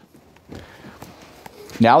past.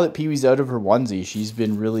 Now that Peewee's out of her onesie, she's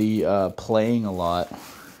been really playing a lot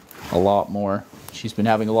more. She's been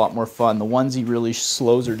having a lot more fun. The onesie really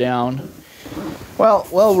slows her down. Well,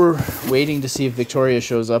 while we're waiting to see if Victoria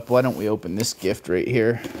shows up, why don't we open this gift right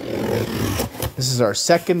here? This is our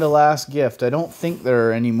second to last gift. I don't think there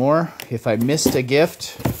are any more. If I missed a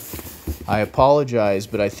gift, I apologize,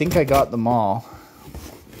 but I think I got them all.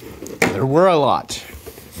 There were a lot.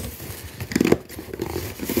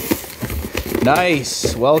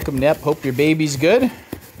 Nice. Welcome, Nep. Hope your baby's good.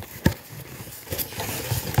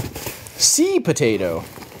 Sea potato.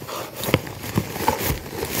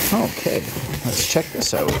 Okay, let's check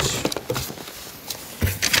this out.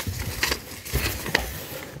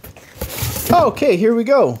 Okay, here we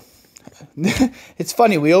go. It's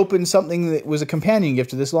funny, we opened something that was a companion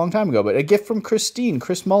gift to this a long time ago, but a gift from Christine,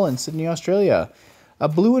 Chris Mullen, Sydney, Australia. A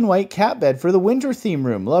blue and white cat bed for the winter theme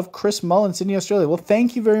room. Love, Chris Mullen, Sydney, Australia. Well,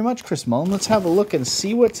 thank you very much, Chris Mullen. Let's have a look and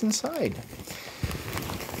see what's inside.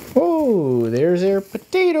 Oh, there's our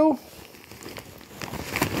potato.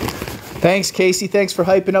 Thanks, Casey. Thanks for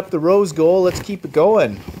hyping up the rose goal. Let's keep it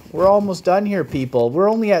going. We're almost done here, people. We're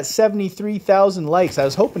only at 73,000 likes. I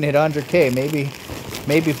was hoping to hit 100K. Maybe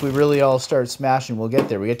if we really all start smashing, we'll get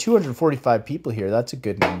there. We got 245 people here. That's a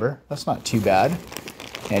good number. That's not too bad.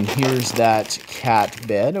 And here's that cat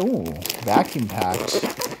bed. Oh, vacuum packed.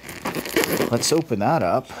 Let's open that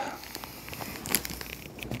up.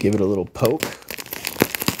 Give it a little poke.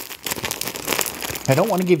 I don't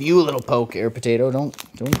want to give you a little poke, Air Potato. Don't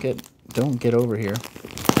get over here.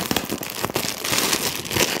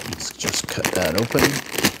 Let's just cut that open.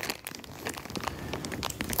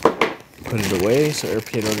 Put it away so Air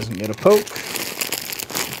Potato doesn't get a poke.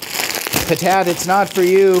 Patat, it's not for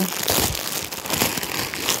you.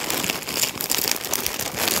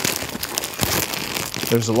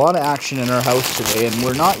 There's a lot of action in our house today, and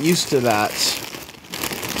we're not used to that.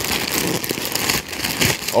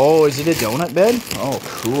 Oh, is it a donut bed? Oh,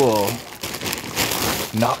 cool.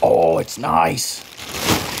 No, oh, it's nice.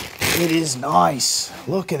 It is nice.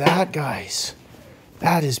 Look at that, guys.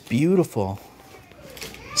 That is beautiful.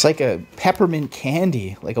 It's like a peppermint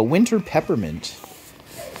candy, like a winter peppermint.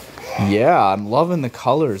 Yeah, I'm loving the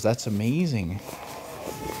colors. That's amazing.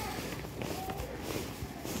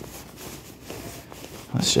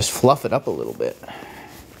 Let's just fluff it up a little bit.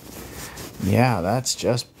 Yeah, that's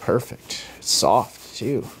just perfect. It's soft,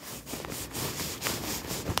 too.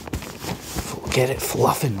 get it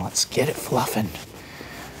fluffing. Let's get it fluffing.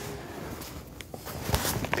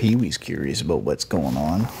 Peewee's curious about what's going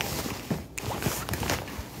on.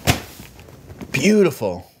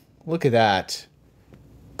 Beautiful. Look at that.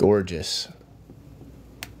 Gorgeous.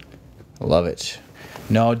 I love it.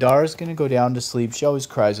 No, Dara's going to go down to sleep. She always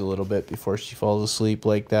cries a little bit before she falls asleep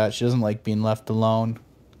like that. She doesn't like being left alone.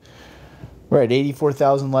 We're at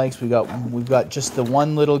 84,000 likes. We've got just the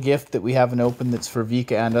one little gift that we haven't opened that's for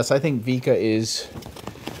Vika and us. I think Vika is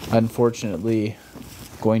unfortunately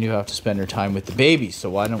going to have to spend her time with the baby. So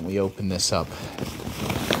why don't we open this up?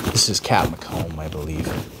 This is Cat McComb, I believe.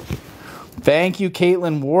 Thank you,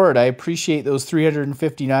 Caitlin Ward. I appreciate those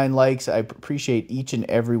 359 likes. I appreciate each and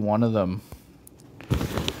every one of them.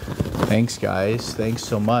 Thanks, guys. Thanks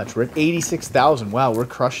so much. We're at 86,000. Wow, we're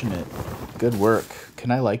crushing it. Good work.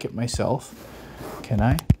 Can I like it myself? Can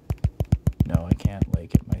I? No, I can't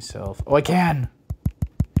like it myself. Oh, I can!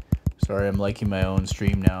 Sorry, I'm liking my own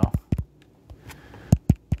stream now.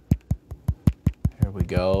 There we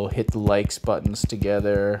go. Hit the likes buttons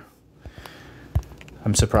together.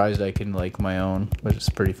 I'm surprised I can like my own, but it's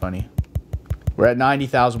pretty funny. We're at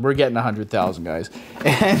 90,000. We're getting 100,000, guys.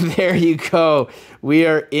 And there you go. We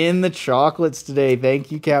are in the chocolates today.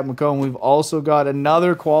 Thank you, Cat McComb. We've also got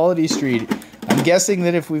another Quality Street. I'm guessing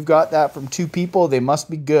that if we've got that from 2 people, they must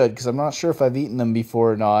be good, because I'm not sure if I've eaten them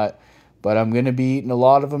before or not. But I'm going to be eating a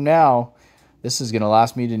lot of them now. This is going to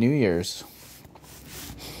last me to New Year's.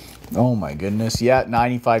 Oh my goodness. Yeah,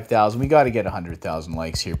 95,000. We got to get 100,000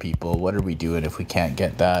 likes here, people. What are we doing if we can't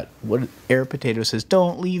get that? What Air Potato says,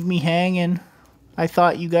 don't leave me hanging. I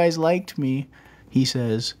thought you guys liked me. He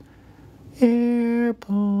says, Air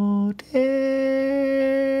Potato.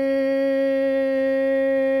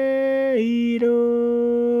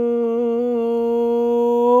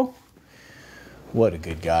 What a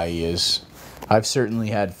good guy he is. I've certainly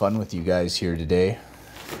had fun with you guys here today.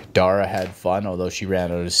 Dara had fun, although she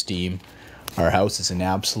ran out of steam. Our house is an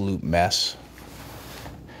absolute mess.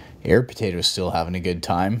 Air Potato's still having a good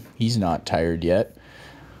time. He's not tired yet.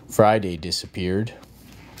 Friday disappeared.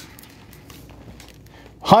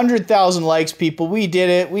 100,000 likes, people. We did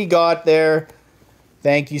it. We got there.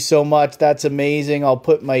 Thank you so much. That's amazing. I'll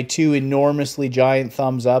put my 2 enormously giant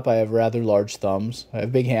thumbs up. I have rather large thumbs. I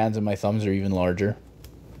have big hands and my thumbs are even larger.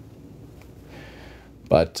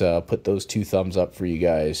 But put those 2 thumbs up for you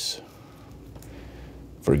guys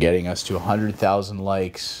for getting us to 100,000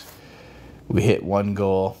 likes. We hit 1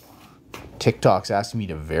 goal. TikTok's asking me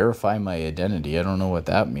to verify my identity. I don't know what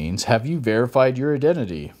that means. Have you verified your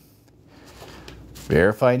identity?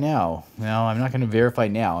 Verify now. No, I'm not going to verify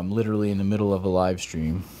now. I'm literally in the middle of a live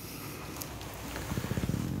stream.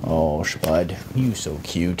 Oh, Spud, you so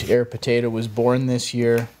cute. Air Potato was born this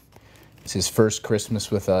year. It's his first Christmas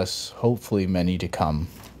with us. Hopefully many to come.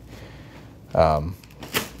 Oh,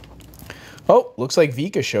 looks like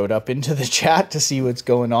Vika showed up into the chat to see what's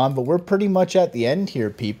going on. But we're pretty much at the end here,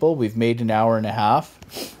 people. We've made an hour and a half.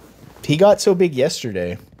 He got so big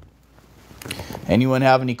yesterday. Anyone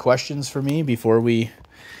have any questions for me before we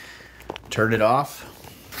turn it off?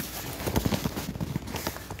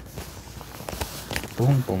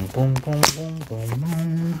 Boom, boom, boom, boom, boom, boom,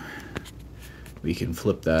 boom. We can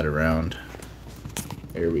flip that around.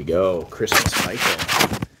 There we go. Christmas Michael.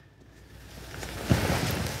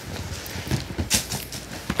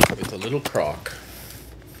 With a little crock.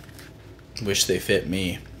 Wish they fit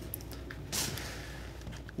me.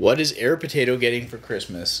 What is Air Potato getting for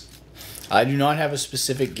Christmas? I do not have a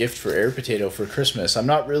specific gift for Air Potato for Christmas. I'm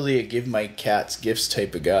not really a give my cats gifts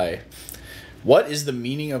type of guy. What is the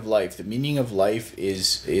meaning of life? The meaning of life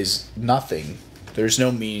is nothing. There's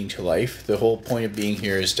no meaning to life. The whole point of being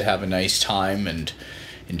here is to have a nice time and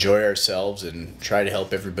enjoy ourselves and try to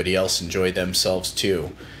help everybody else enjoy themselves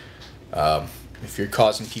too. If you're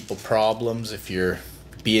causing people problems, if you're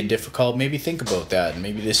being difficult, maybe think about that. And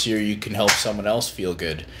maybe this year you can help someone else feel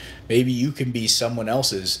good. Maybe you can be someone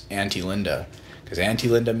else's Auntie Linda. Because Auntie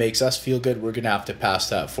Linda makes us feel good, we're going to have to pass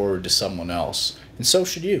that forward to someone else. And so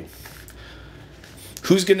should you.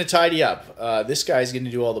 Who's going to tidy up? This guy's going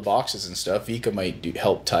to do all the boxes and stuff. Vika might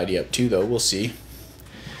help tidy up too, though. We'll see.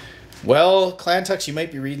 Well, Clantux, you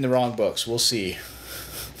might be reading the wrong books. We'll see.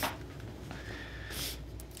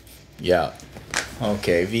 Yeah.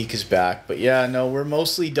 Okay, Vika's back. But yeah, no, we're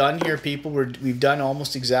mostly done here, people. We've done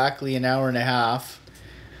almost exactly an hour and a half.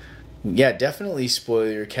 Yeah, definitely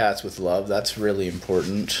spoil your cats with love. That's really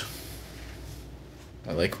important.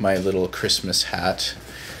 I like my little Christmas hat.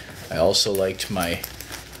 I also liked my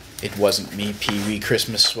It Wasn't Me Peewee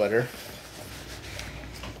Christmas sweater.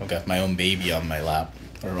 I've got my own baby on my lap,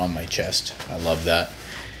 or on my chest. I love that.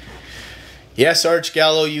 Yes,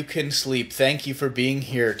 Archgallo, you can sleep. Thank you for being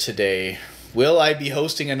here today. Will I be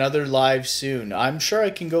hosting another live soon? I'm sure I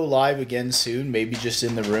can go live again soon, maybe just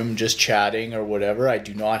in the room, just chatting or whatever. I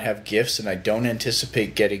do not have gifts, and I don't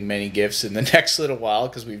anticipate getting many gifts in the next little while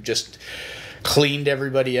because we've just cleaned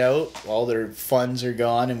everybody out. All their funds are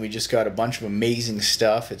gone, and we just got a bunch of amazing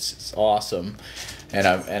stuff. It's awesome. And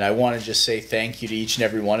I want to just say thank you to each and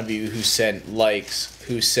every one of you who sent likes,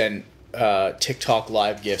 who sent TikTok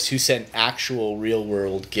live gifts, who sent actual real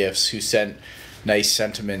world gifts, who sent nice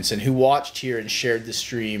sentiments, and who watched here and shared the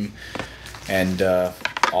stream. And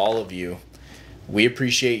all of you, we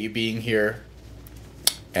appreciate you being here.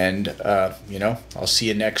 And you know, I'll see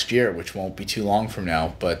you next year, which won't be too long from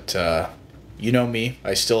now. But you know me,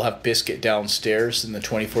 I still have Biscuit downstairs in the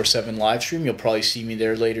 24/7 live stream. You'll probably see me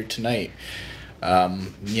there later tonight.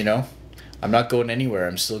 You know, I'm not going anywhere.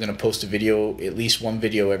 I'm still going to post a video, at least one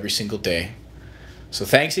video every single day. So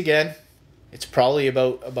thanks again. It's probably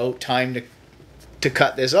about time to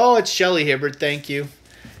cut this. Oh, it's Shelly Hibbert. Thank you.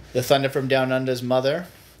 The Thunder from Down Under's mother.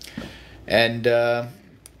 And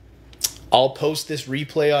I'll post this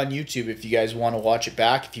replay on YouTube if you guys want to watch it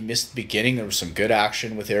back. If you missed the beginning, there was some good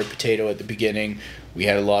action with Air Potato at the beginning. We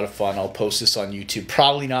had a lot of fun. I'll post this on YouTube.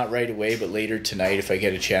 Probably not right away, but later tonight, if I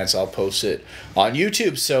get a chance, I'll post it on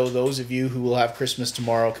YouTube. So those of you who will have Christmas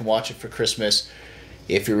tomorrow can watch it for Christmas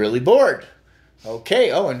if you're really bored.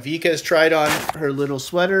 Okay. Oh, and Vika has tried on her little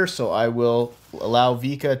sweater, so I will allow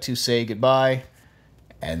Vika to say goodbye.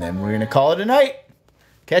 And then we're going to call it a night.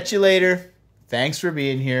 Catch you later. Thanks for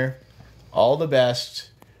being here. All the best.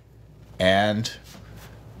 And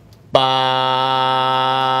bye.